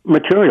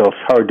materials.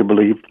 Hard to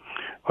believe,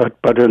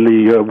 but in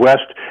the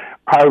West,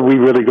 are we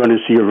really going to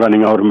see a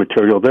running out of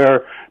material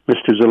there?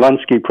 Mr.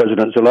 Zelensky,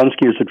 President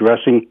Zelensky, is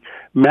addressing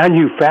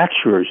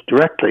manufacturers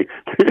directly.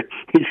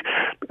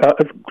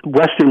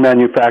 Western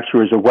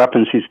manufacturers of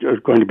weapons, he's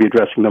going to be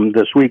addressing them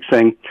this week,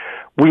 saying,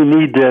 we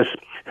need this.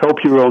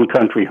 Help your own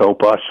country.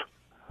 Help us.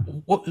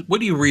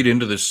 What do you read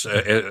into this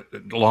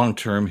long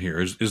term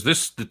here? Is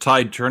this the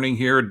tide turning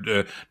here?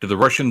 Do the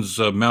Russians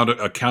mount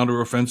a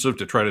counteroffensive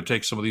to try to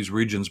take some of these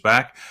regions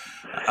back?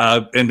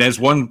 And as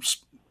one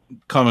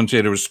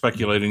commentator was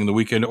speculating in the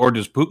weekend, or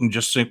does Putin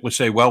just simply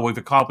say, well, we've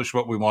accomplished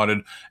what we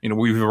wanted,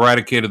 we've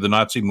eradicated the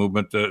Nazi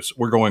movement,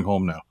 we're going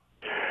home now?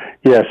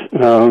 Yes,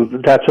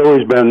 that's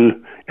always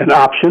been an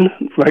option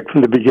right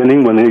from the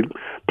beginning when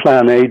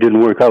Plan A didn't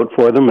work out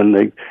for them, and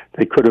they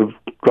could have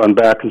gone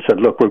back and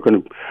said, look,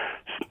 we're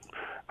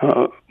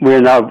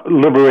now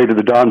liberated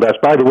the Donbass.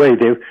 By the way,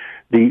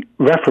 the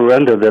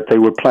referenda that they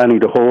were planning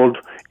to hold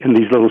in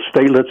these little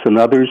statelets and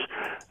others,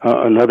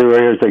 in other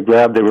areas they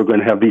grabbed, they were going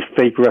to have these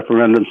fake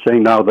referendums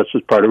saying now this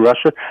is part of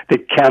Russia. They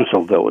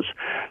canceled those.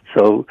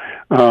 So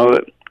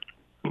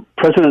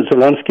President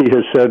Zelensky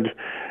has said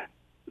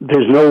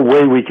there's no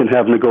way we can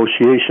have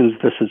negotiations.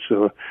 This is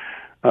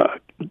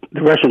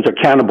the Russians are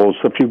cannibals.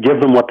 If you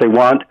give them what they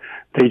want,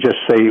 they just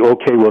say,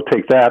 okay, we'll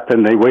take that.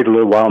 Then they wait a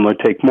little while and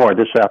they take more.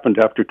 This happened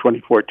after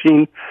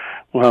 2014.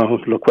 Well,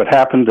 look what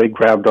happened. They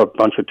grabbed a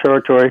bunch of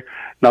territory.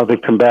 Now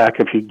they've come back.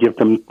 If you give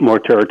them more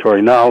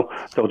territory now,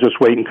 they'll just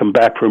wait and come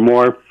back for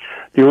more.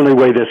 The only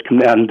way this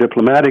can end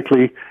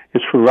diplomatically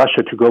is for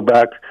Russia to go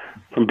back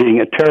from being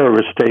a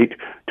terrorist state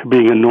to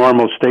being a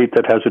normal state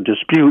that has a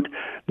dispute.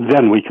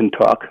 Then we can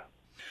talk.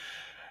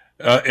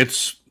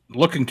 It's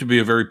looking to be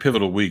a very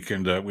pivotal week,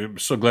 and we're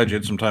so glad you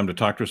had some time to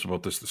talk to us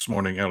about this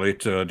morning, Elliot,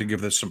 to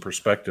give this some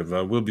perspective.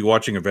 We'll be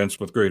watching events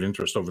with great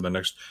interest over the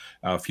next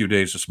few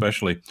days,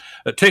 especially.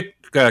 Take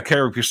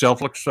care of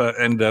yourself,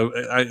 and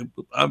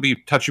I'll be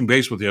touching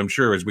base with you, I'm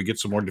sure, as we get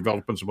some more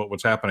developments about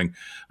what's happening.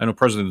 I know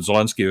President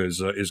Zelensky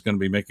is going to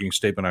be making a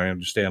statement, I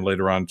understand,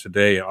 later on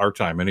today, our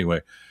time anyway,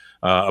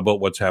 about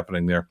what's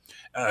happening there.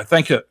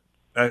 Thank you.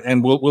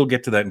 And we'll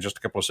get to that in just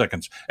a couple of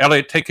seconds.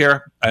 Elliot, take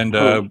care. And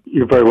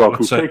you're very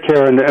welcome. Take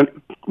care, and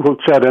we'll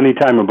chat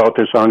anytime about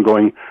this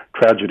ongoing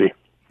tragedy.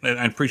 And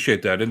I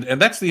appreciate that.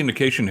 And that's the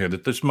indication here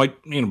that this might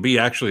be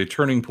actually a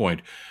turning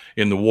point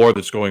in the war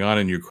that's going on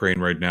in Ukraine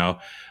right now.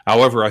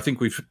 However, I think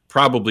we've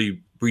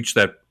probably reached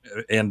that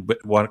end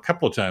a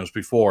couple of times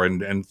before,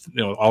 and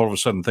all of a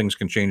sudden things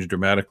can change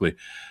dramatically.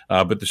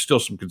 But there's still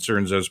some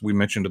concerns, as we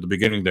mentioned at the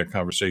beginning of that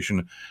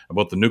conversation,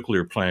 about the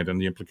nuclear plant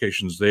and the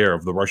implications there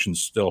of the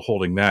Russians still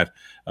holding that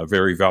a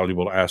very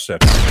valuable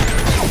asset.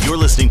 You're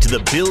listening to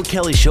the Bill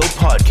Kelly Show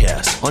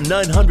podcast on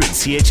 900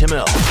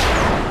 CHML.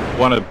 I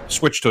want to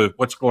switch to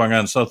what's going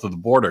on south of the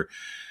border.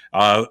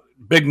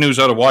 Big news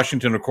out of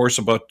Washington, of course,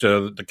 about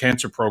the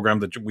cancer program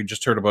that we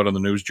just heard about on the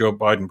news.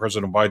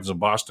 President Biden's in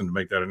Boston to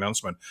make that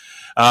announcement.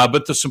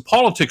 But there's some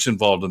politics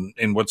involved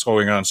in what's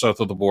going on south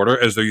of the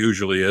border, as there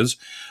usually is,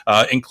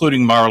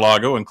 including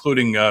Mar-a-Lago,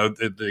 including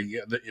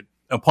the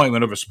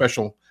appointment of a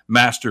special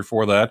master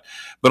for that,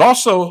 but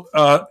also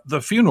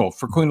the funeral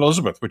for Queen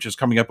Elizabeth, which is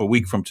coming up a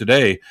week from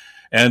today.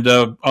 And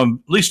at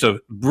least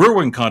a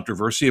brewing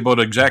controversy about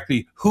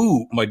exactly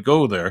who might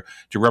go there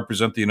to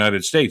represent the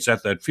United States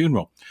at that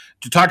funeral.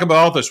 To talk about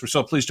all this, we're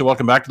so pleased to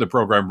welcome back to the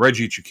program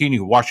Reggie Cecchini,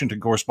 Washington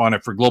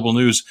correspondent for Global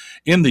News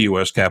in the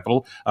U.S.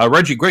 Capitol.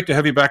 Reggie, great to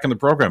have you back in the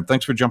program.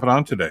 Thanks for jumping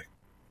on today.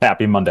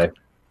 Happy Monday.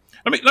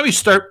 Let me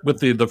start with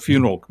the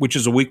funeral, which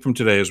is a week from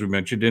today, as we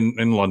mentioned,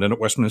 in London at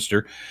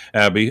Westminster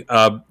Abbey.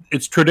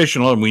 It's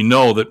traditional, and we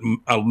know that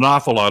an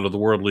awful lot of the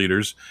world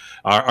leaders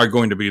are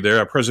going to be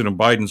there. President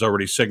Biden's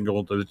already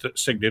signaled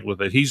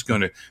that he's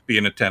going to be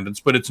in attendance,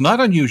 but it's not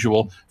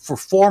unusual for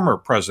former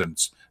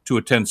presidents to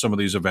attend some of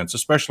these events,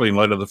 especially in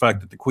light of the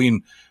fact that the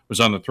Queen was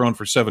on the throne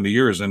for 70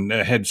 years and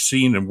had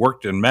seen and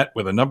worked and met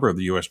with a number of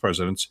the U.S.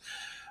 presidents.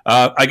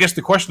 I guess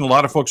the question a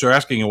lot of folks are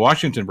asking in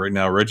Washington right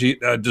now, Reggie,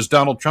 does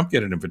Donald Trump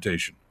get an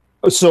invitation?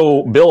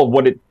 So, Bill,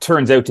 what it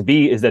turns out to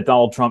be is that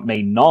Donald Trump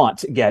may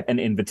not get an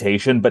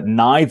invitation, but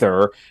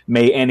neither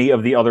may any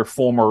of the other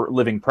former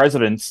living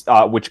presidents,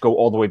 which go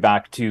all the way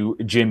back to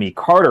Jimmy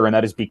Carter. And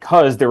that is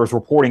because there was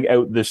reporting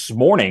out this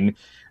morning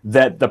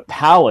that the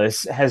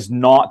palace has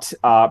not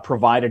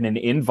provided an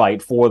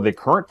invite for the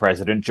current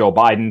president, Joe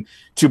Biden,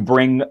 to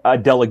bring a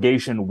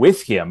delegation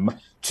with him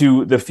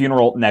to the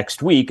funeral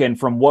next week. And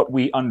from what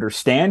we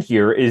understand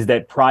here is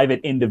that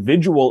private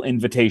individual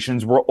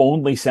invitations were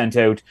only sent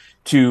out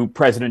to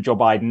President Joe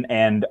Biden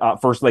and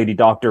First Lady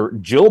Dr.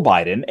 Jill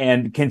Biden.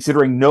 And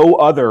considering no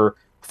other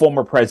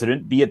former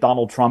president, be it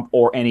Donald Trump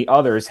or any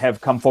others,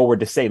 have come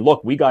forward to say,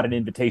 look, we got an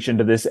invitation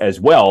to this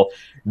as well.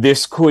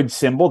 This could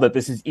symbol that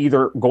this is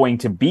either going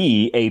to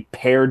be a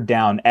pared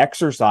down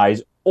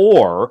exercise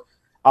or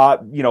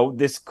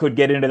this could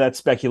get into that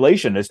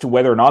speculation as to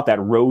whether or not that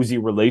rosy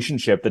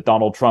relationship that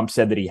Donald Trump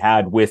said that he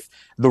had with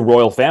the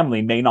royal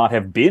family may not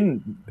have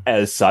been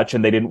as such,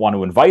 and they didn't want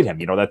to invite him.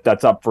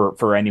 That's up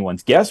for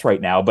anyone's guess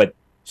right now. But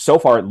so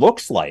far, it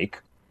looks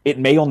like it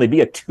may only be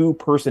a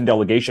 2-person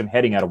delegation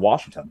heading out of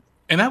Washington.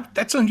 And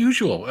that's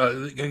unusual.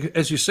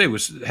 As you say,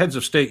 with heads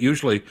of state,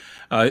 usually,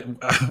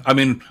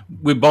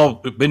 we've all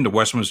been to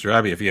Westminster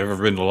Abbey. If you've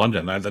ever been to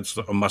London, that's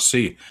a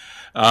must-see.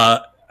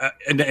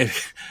 And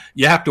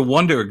you have to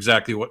wonder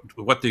exactly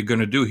what they're going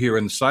to do here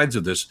in the sides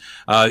of this,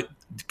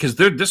 because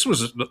this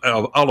was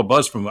all a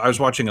buzz I was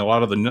watching a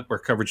lot of the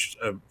network coverage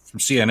from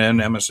CNN,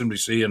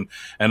 MSNBC,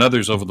 and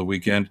others over the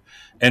weekend,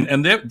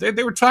 and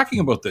they were talking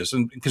about this,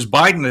 and because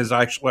Biden is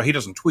actually, he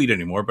doesn't tweet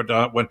anymore,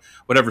 but when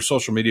whatever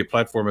social media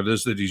platform it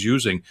is that he's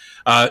using,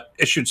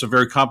 issued some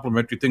very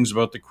complimentary things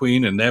about the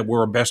Queen and that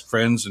we're best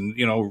friends, and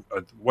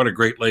what a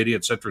great lady,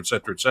 et cetera, et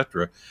cetera, et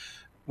cetera.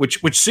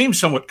 Which seems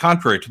somewhat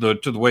contrary to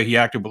the way he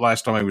acted the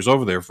last time I was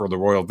over there for the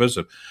royal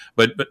visit,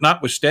 but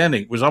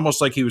notwithstanding, it was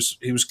almost like he was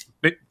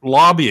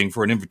lobbying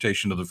for an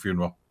invitation to the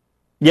funeral.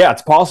 Yeah,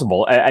 it's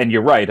possible, and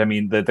you're right. I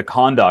mean, the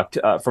conduct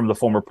from the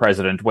former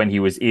president when he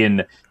was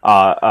in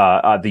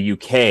the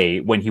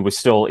UK, when he was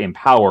still in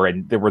power,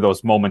 and there were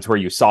those moments where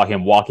you saw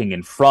him walking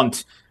in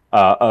front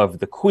of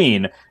the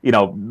Queen,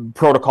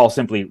 protocol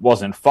simply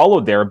wasn't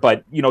followed there.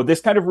 But, this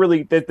kind of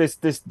really, this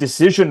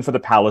decision for the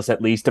palace,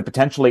 at least, to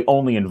potentially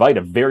only invite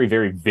a very,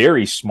 very,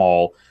 very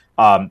small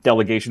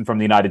delegation from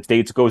the United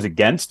States goes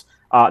against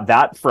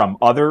that from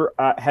other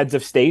heads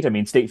of state. I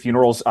mean, state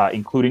funerals,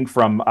 including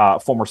from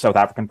former South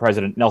African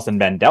President Nelson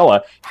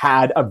Mandela,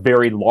 had a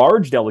very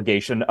large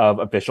delegation of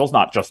officials,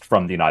 not just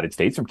from the United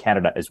States, from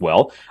Canada as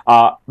well.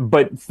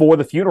 But for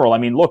the funeral, I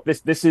mean, look,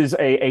 this is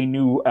a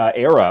new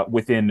era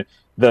within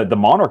the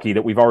monarchy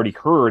that we've already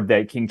heard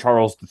that King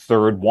Charles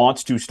III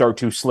wants to start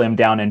to slim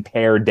down and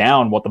pare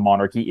down what the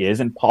monarchy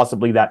is, and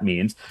possibly that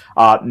means,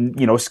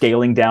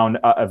 scaling down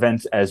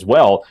events as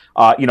well.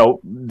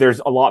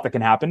 There's a lot that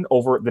can happen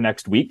over the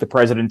next week. The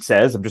president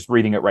says, I'm just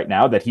reading it right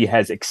now, that he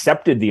has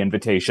accepted the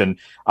invitation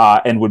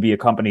and would be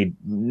accompanied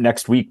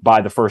next week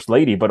by the First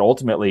Lady. But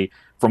ultimately,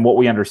 from what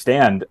we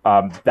understand,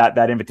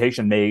 that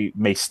invitation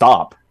may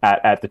stop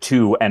at the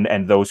two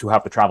and those who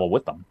have to travel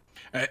with them.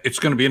 It's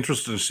going to be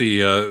interesting to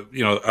see,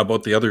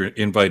 about the other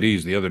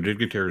invitees, the other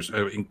dignitaries,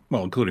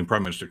 including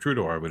Prime Minister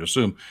Trudeau, I would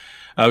assume,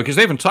 because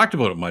they haven't talked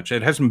about it much.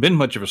 It hasn't been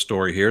much of a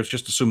story here. It's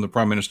just assumed the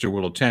Prime Minister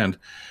will attend.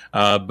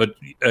 But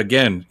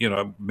again,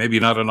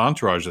 maybe not an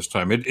entourage this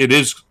time. It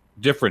is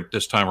different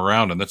this time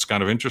around, and that's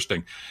kind of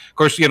interesting. Of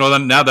course,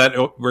 now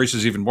that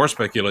raises even more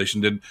speculation.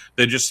 Did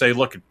they just say,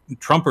 look,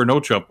 Trump or no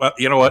Trump?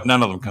 You know what?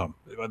 None of them come.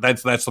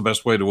 That's the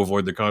best way to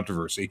avoid the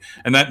controversy,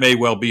 and that may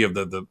well be of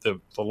the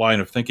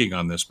line of thinking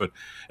on this. But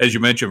as you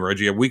mentioned,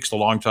 Reggie, a week's a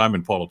long time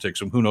in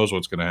politics, and who knows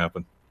what's going to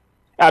happen.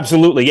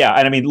 Absolutely, yeah.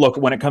 And I mean, look,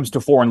 when it comes to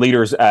foreign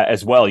leaders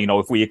as well,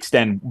 if we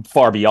extend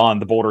far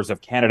beyond the borders of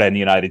Canada and the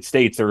United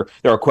States, there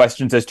are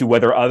questions as to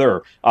whether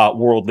other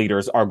world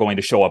leaders are going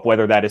to show up,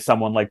 whether that is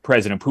someone like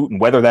President Putin,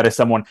 whether that is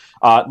someone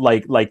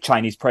like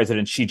Chinese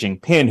President Xi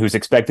Jinping, who's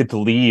expected to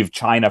leave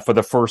China for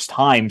the first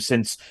time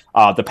since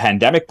the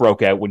pandemic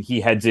broke out, when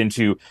he heads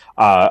into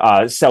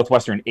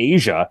Southwestern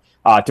Asia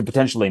to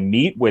potentially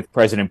meet with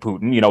President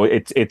Putin.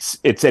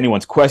 It's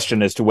anyone's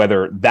question as to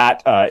whether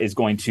that is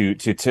going to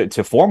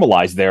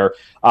formalize there.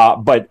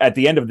 But at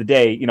the end of the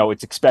day,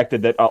 it's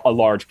expected that a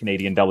large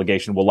Canadian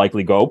delegation will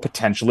likely go,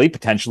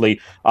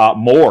 potentially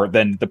more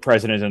than the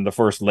president and the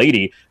first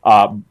lady.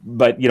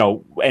 But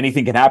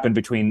anything can happen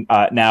between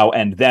now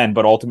and then.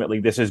 But ultimately,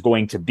 this is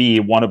going to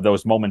be one of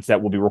those moments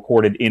that will be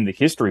recorded in the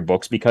history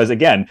books, because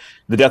again,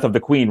 the death of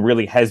the Queen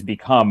really has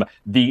become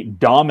the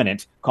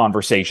dominant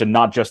conversation,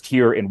 not just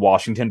here in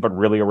Washington, but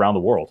really around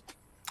the world.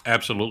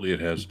 Absolutely,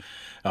 it has.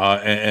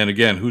 And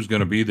again, who's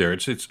going to be there?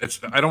 It's.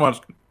 I don't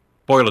want to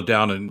boil it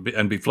down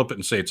and be flippant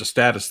and say it's a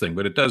status thing,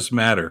 but it does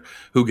matter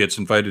who gets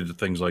invited to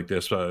things like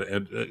this.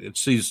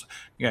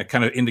 It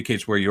kind of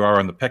indicates where you are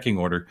on the pecking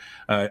order.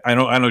 I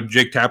know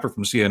Jake Tapper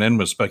from CNN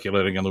was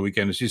speculating on the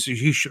weekend.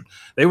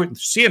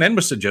 CNN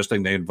was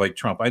suggesting they invite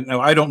Trump.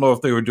 I don't know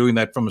if they were doing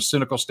that from a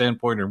cynical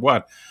standpoint or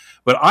what,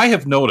 but I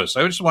have noticed.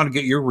 I just want to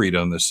get your read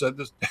on this.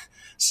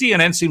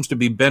 CNN seems to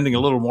be bending a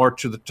little more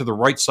to the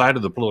right side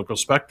of the political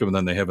spectrum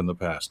than they have in the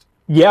past.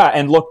 Yeah,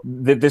 and look,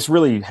 this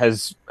really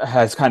has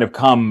kind of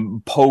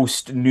come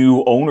post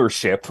new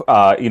ownership,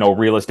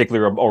 realistically,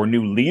 or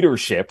new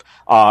leadership,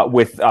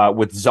 with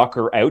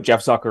Zucker out,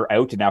 Jeff Zucker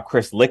out, and now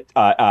Chris Licht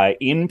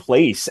in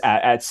place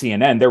at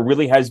CNN. There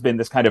really has been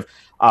this kind of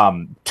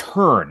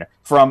turn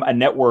from a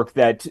network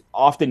that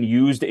often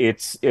used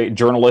its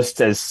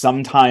journalists as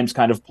sometimes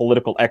kind of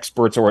political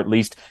experts, or at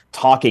least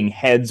talking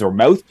heads or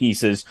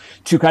mouthpieces,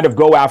 to kind of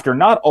go after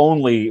not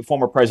only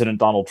former President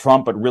Donald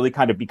Trump, but really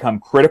kind of become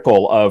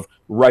critical of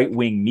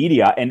right-wing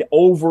media. And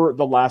over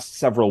the last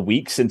several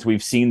weeks, since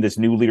we've seen this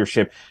new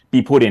leadership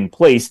be put in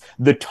place,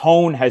 the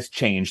tone has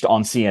changed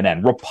on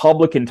CNN.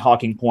 Republican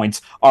talking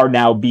points are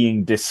now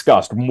being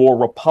discussed. More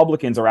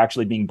Republicans are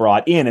actually being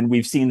brought in, and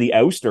we've seen the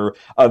ouster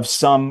of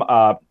some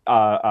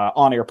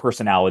on-air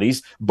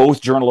personalities,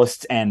 both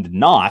journalists and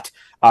not,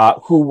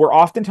 who were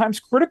oftentimes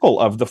critical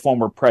of the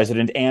former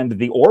president and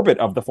the orbit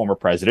of the former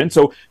president.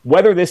 So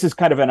whether this is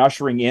kind of an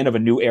ushering in of a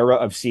new era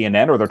of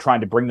CNN, or they're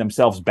trying to bring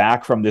themselves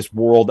back from this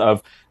world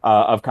of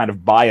kind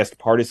of biased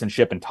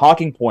partisanship and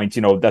talking points,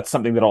 that's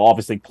something that'll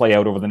obviously play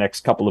out over the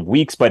next couple of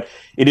weeks. But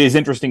it is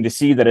interesting to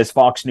see that as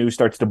Fox News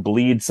starts to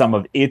bleed some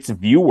of its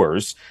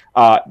viewers,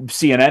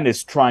 CNN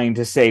is trying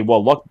to say,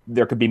 well, look,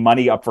 there could be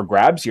money up for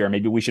grabs here.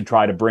 Maybe we should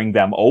try to bring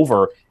them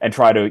over and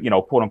try to,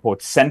 quote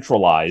unquote,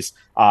 centralize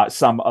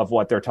some of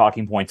what their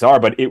talking points are.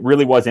 But it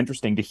really was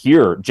interesting to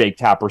hear Jake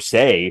Tapper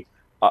say,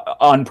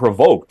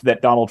 unprovoked,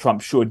 that Donald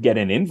Trump should get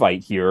an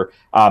invite here.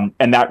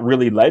 And that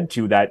really led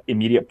to that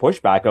immediate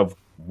pushback of,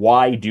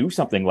 why do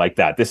something like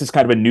that? This is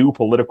kind of a new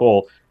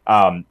political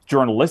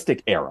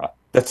journalistic era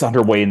that's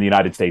underway in the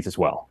United States as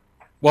well.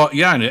 Well,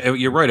 yeah, and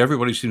you're right.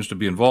 Everybody seems to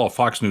be involved.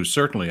 Fox News,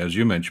 certainly, as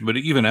you mentioned, but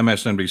even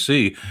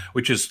MSNBC,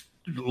 which has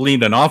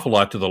leaned an awful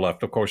lot to the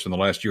left, of course, in the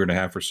last year and a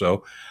half or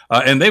so.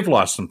 And they've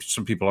lost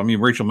some people. I mean,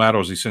 Rachel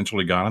Maddow is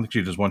essentially gone. I think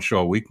she does one show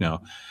a week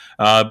now.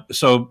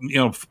 So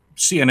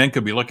CNN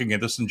could be looking at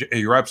this, and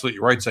you're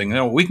absolutely right,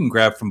 saying, we can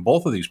grab from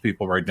both of these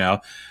people right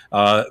now.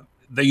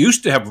 They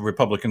used to have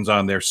Republicans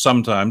on there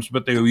sometimes,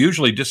 but they were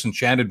usually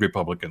disenchanted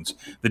Republicans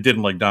that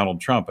didn't like Donald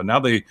Trump. And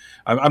now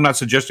I'm not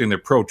suggesting they're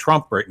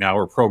pro-Trump right now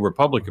or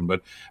pro-Republican,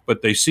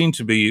 but they seem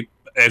to be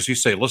as you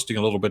say, listing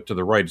a little bit to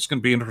the right. It's going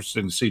to be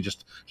interesting to see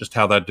just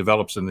how that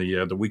develops in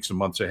the weeks and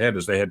months ahead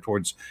as they head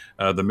towards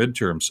the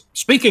midterms.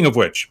 Speaking of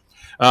which,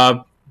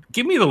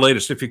 give me the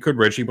latest, if you could,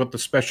 Reggie, about the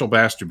special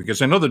master,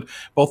 because I know that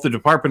both the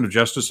Department of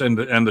Justice and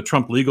the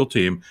Trump legal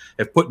team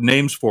have put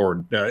names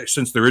forward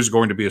since there is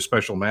going to be a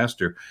special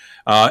master.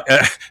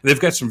 They've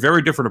got some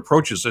very different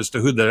approaches as to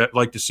who they'd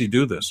like to see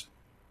do this.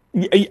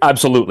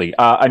 Absolutely.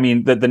 I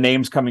mean, the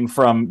names coming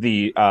from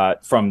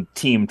from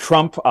Team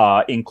Trump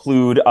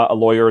include a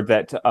lawyer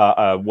that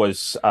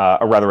was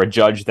a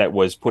judge that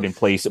was put in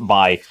place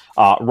by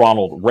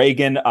Ronald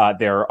Reagan.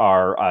 There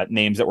are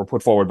names that were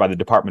put forward by the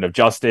Department of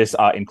Justice,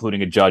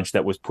 including a judge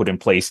that was put in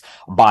place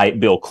by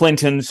Bill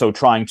Clinton. So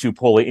trying to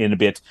pull in a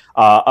bit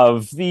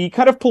of the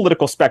kind of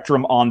political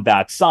spectrum on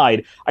that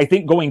side. I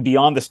think going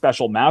beyond the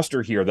special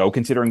master here, though,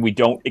 considering we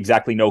don't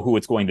exactly know who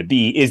it's going to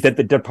be, is that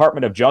the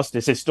Department of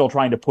Justice is still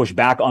trying to push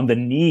back on the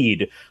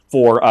need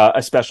for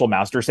a special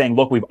master, saying,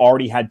 look, we've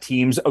already had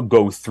teams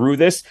go through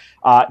this.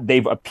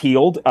 They've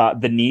appealed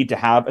the need to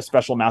have a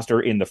special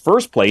master in the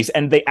first place.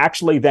 And they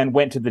actually then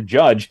went to the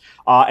judge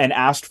and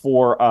asked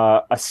for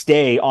a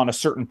stay on a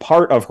certain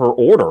part of her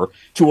order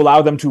to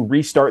allow them to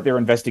restart their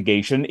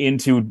investigation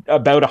into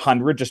about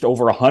 100, just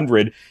over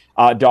 100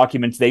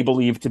 documents they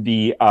believe to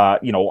be,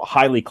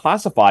 highly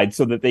classified,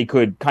 so that they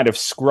could kind of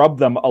scrub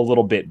them a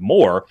little bit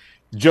more.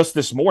 Just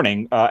this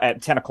morning,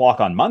 at 10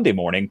 o'clock on Monday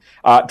morning,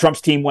 Trump's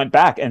team went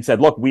back and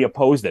said, look, we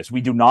oppose this.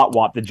 We do not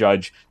want the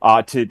judge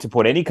to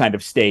put any kind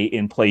of stay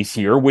in place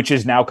here, which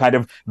is now kind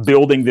of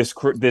building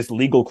this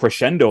legal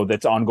crescendo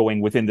that's ongoing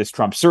within this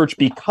Trump search,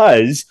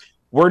 because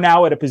we're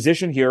now at a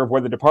position here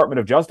where the Department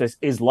of Justice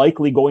is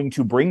likely going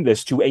to bring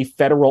this to a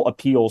federal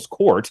appeals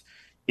court.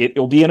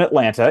 It'll be in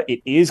Atlanta.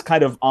 It is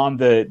kind of on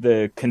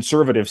the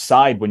conservative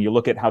side when you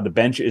look at how the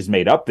bench is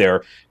made up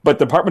there. But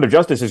the Department of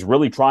Justice is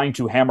really trying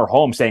to hammer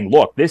home, saying,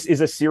 look, this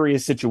is a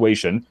serious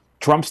situation.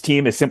 Trump's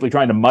team is simply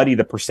trying to muddy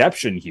the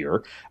perception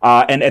here.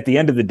 And at the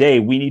end of the day,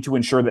 we need to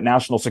ensure that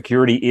national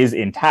security is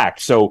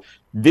intact. So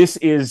this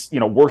is,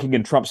 working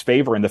in Trump's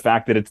favor in the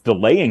fact that it's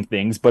delaying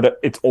things, but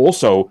it's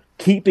also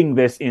keeping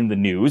this in the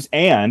news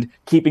and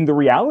keeping the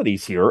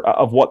realities here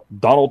of what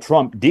Donald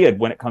Trump did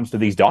when it comes to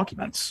these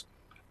documents.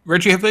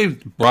 Reggie, have they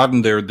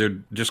broadened their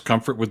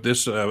discomfort with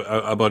this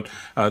about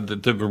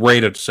the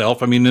raid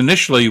itself? I mean,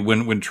 initially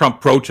when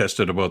Trump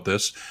protested about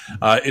this,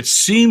 it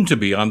seemed to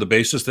be on the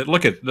basis that,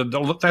 look,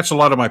 that's a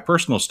lot of my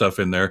personal stuff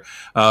in there.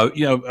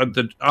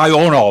 I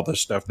own all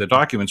this stuff, the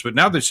documents, but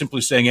now they're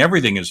simply saying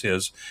everything is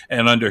his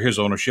and under his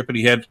ownership,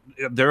 and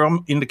they're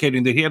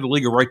indicating that he had a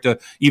legal right to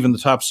even the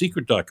top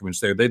secret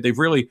documents there. They've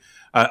really,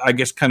 I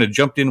guess, kind of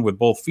jumped in with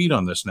both feet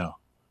on this now.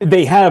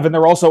 They have, and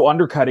they're also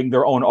undercutting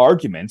their own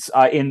arguments.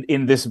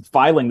 In this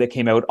filing that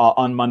came out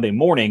on Monday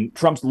morning,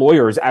 Trump's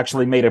lawyers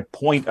actually made a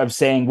point of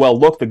saying, well,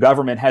 look, the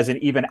government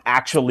hasn't even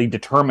actually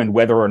determined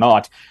whether or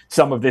not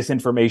some of this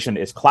information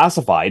is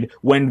classified,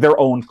 when their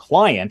own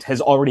client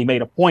has already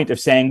made a point of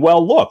saying,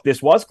 well, look,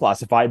 this was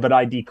classified, but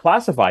I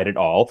declassified it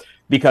all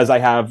because I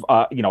have,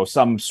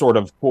 some sort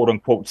of quote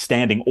unquote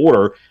standing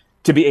order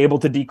to be able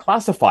to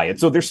declassify it.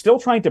 So they're still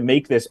trying to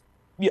make this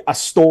a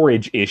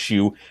storage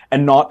issue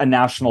and not a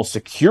national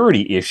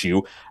security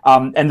issue.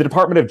 And the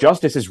Department of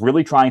Justice is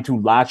really trying to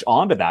latch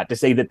onto that, to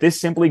say that this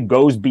simply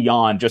goes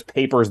beyond just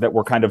papers that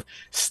were kind of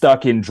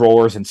stuck in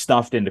drawers and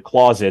stuffed into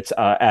closets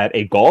at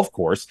a golf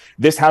course.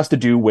 This has to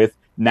do with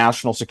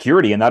national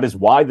security, and that is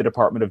why the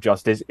Department of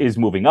Justice is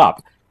moving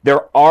up.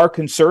 There are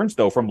concerns,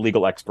 though, from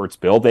legal experts,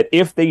 Bill, that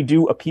if they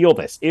do appeal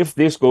this, if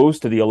this goes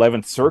to the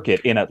 11th Circuit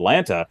in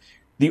Atlanta,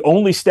 the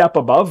only step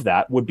above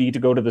that would be to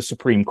go to the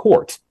Supreme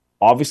Court.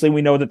 Obviously,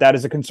 we know that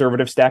is a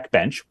conservative stacked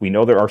bench. We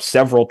know there are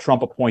several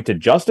Trump-appointed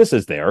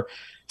justices there.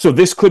 So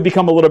this could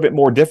become a little bit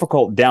more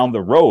difficult down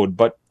the road.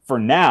 But for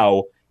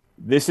now,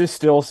 this is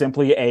still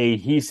simply a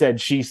he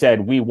said, she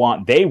said, we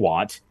want, they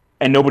want,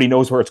 and nobody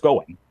knows where it's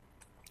going.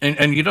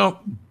 And you don't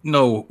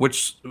know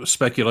which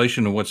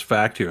speculation and what's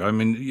fact here. I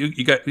mean,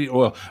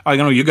 I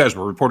know you guys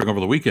were reporting over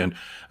the weekend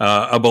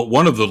about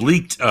one of the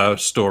leaked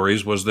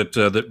stories was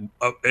that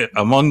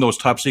among those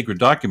top secret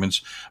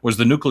documents was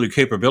the nuclear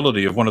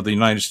capability of one of the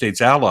United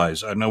States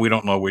allies. I know we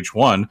don't know which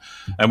one,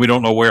 and we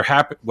don't know what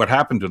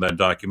happened to that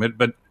document.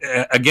 But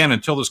again,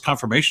 until there's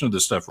confirmation of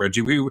this stuff,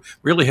 Reggie, we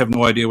really have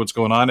no idea what's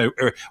going on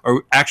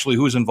or actually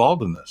who's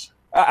involved in this.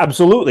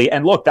 Absolutely.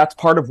 And look, that's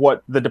part of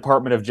what the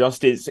Department of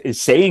Justice is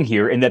saying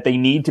here, in that they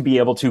need to be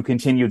able to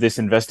continue this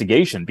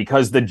investigation,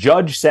 because the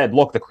judge said,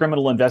 look, the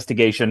criminal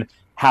investigation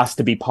has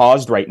to be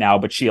paused right now,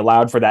 but she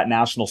allowed for that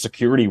national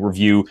security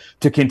review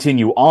to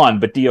continue on.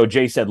 But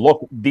DOJ said,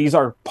 look, these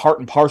are part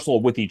and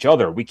parcel with each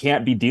other. We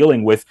can't be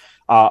dealing with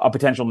a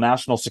potential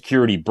national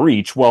security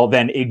breach while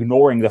then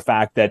ignoring the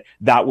fact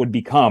that would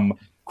become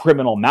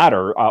criminal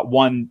matter.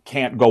 One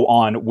can't go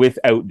on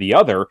without the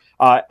other.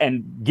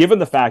 And given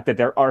the fact that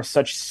there are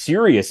such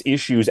serious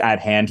issues at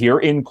hand here,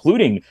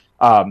 including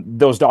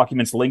those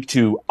documents linked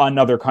to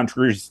another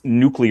country's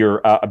nuclear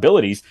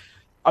abilities,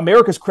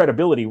 America's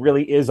credibility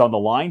really is on the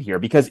line here,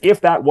 because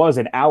if that was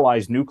an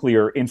ally's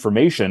nuclear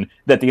information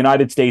that the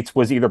United States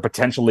was either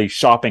potentially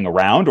shopping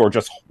around or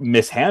just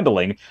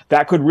mishandling,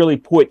 that could really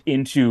put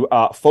into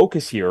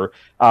focus here,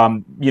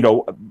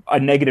 a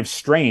negative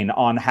strain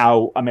on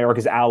how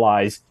America's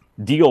allies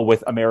deal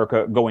with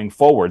America going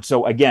forward.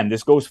 So again,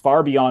 this goes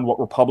far beyond what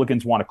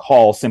Republicans want to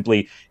call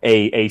simply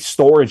a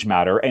storage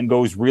matter, and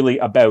goes really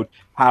about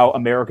how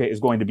America is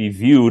going to be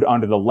viewed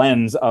under the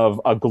lens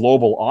of a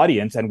global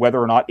audience and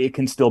whether or not it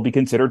can still be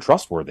considered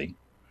trustworthy.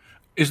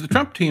 Is the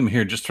Trump team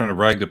here just trying to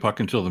rag the puck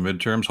until the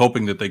midterms,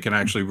 hoping that they can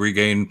actually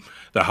regain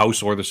the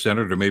House or the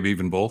Senate, or maybe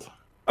even both?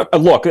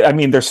 Look, I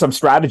mean, there's some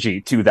strategy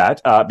to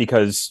that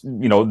because,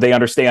 they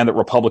understand that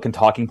Republican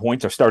talking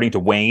points are starting to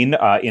wane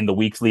in the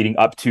weeks leading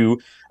up to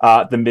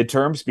the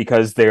midterms,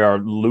 because they are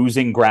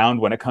losing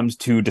ground when it comes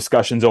to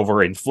discussions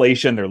over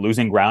inflation. They're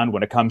losing ground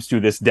when it comes to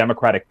this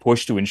Democratic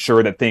push to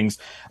ensure that things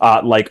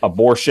like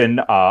abortion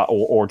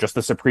or just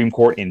the Supreme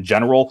Court in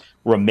general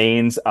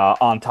remains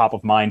on top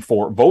of mind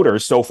for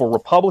voters. So for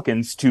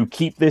Republicans to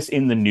keep this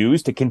in the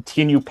news, to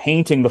continue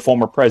painting the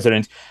former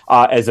president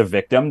as a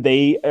victim,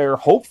 they are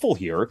hopeful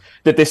here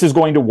that this is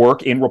going to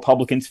work in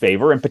Republicans'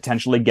 favor and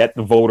potentially get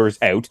the voters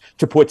out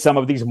to put some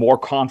of these more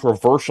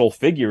controversial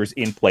figures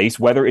in place,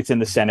 whether it's in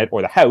the Senate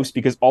or the House,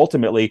 because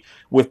ultimately,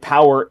 with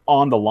power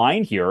on the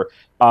line here,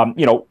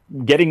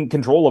 getting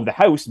control of the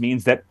House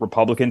means that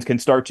Republicans can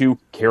start to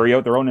carry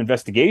out their own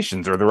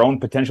investigations or their own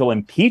potential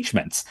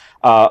impeachments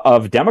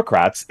of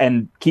Democrats.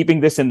 And keeping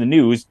this in the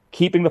news,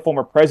 keeping the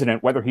former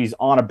president, whether he's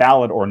on a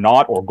ballot or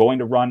not, or going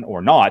to run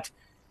or not,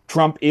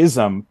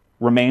 Trumpism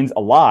remains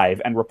alive,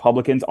 and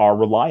Republicans are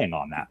relying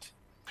on that.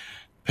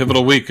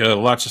 Pivotal week.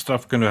 Lots of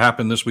stuff going to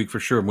happen this week for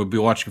sure. We'll be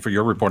watching for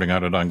your reporting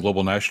on it on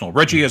Global National.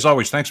 Reggie, as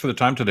always, thanks for the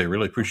time today.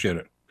 Really appreciate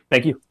it.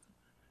 Thank you.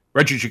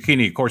 Reggie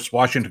Cecchini, of course,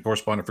 Washington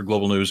correspondent for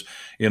Global News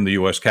in the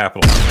U.S.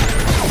 Capitol.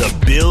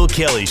 The Bill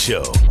Kelly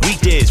Show,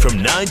 weekdays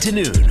from 9 to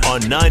noon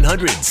on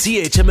 900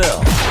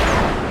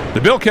 CHML. The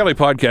Bill Kelly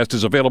Podcast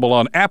is available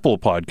on Apple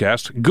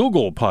Podcast,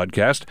 Google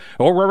Podcast,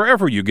 or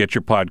wherever you get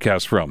your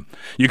podcasts from.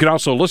 You can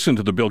also listen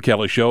to The Bill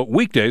Kelly Show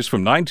weekdays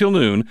from 9 till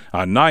noon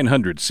on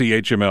 900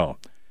 CHML.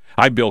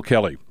 I'm Bill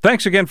Kelly.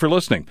 Thanks again for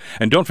listening.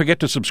 And don't forget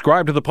to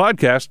subscribe to the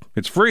podcast.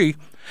 It's free,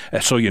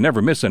 so you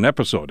never miss an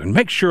episode. And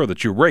make sure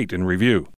that you rate and review.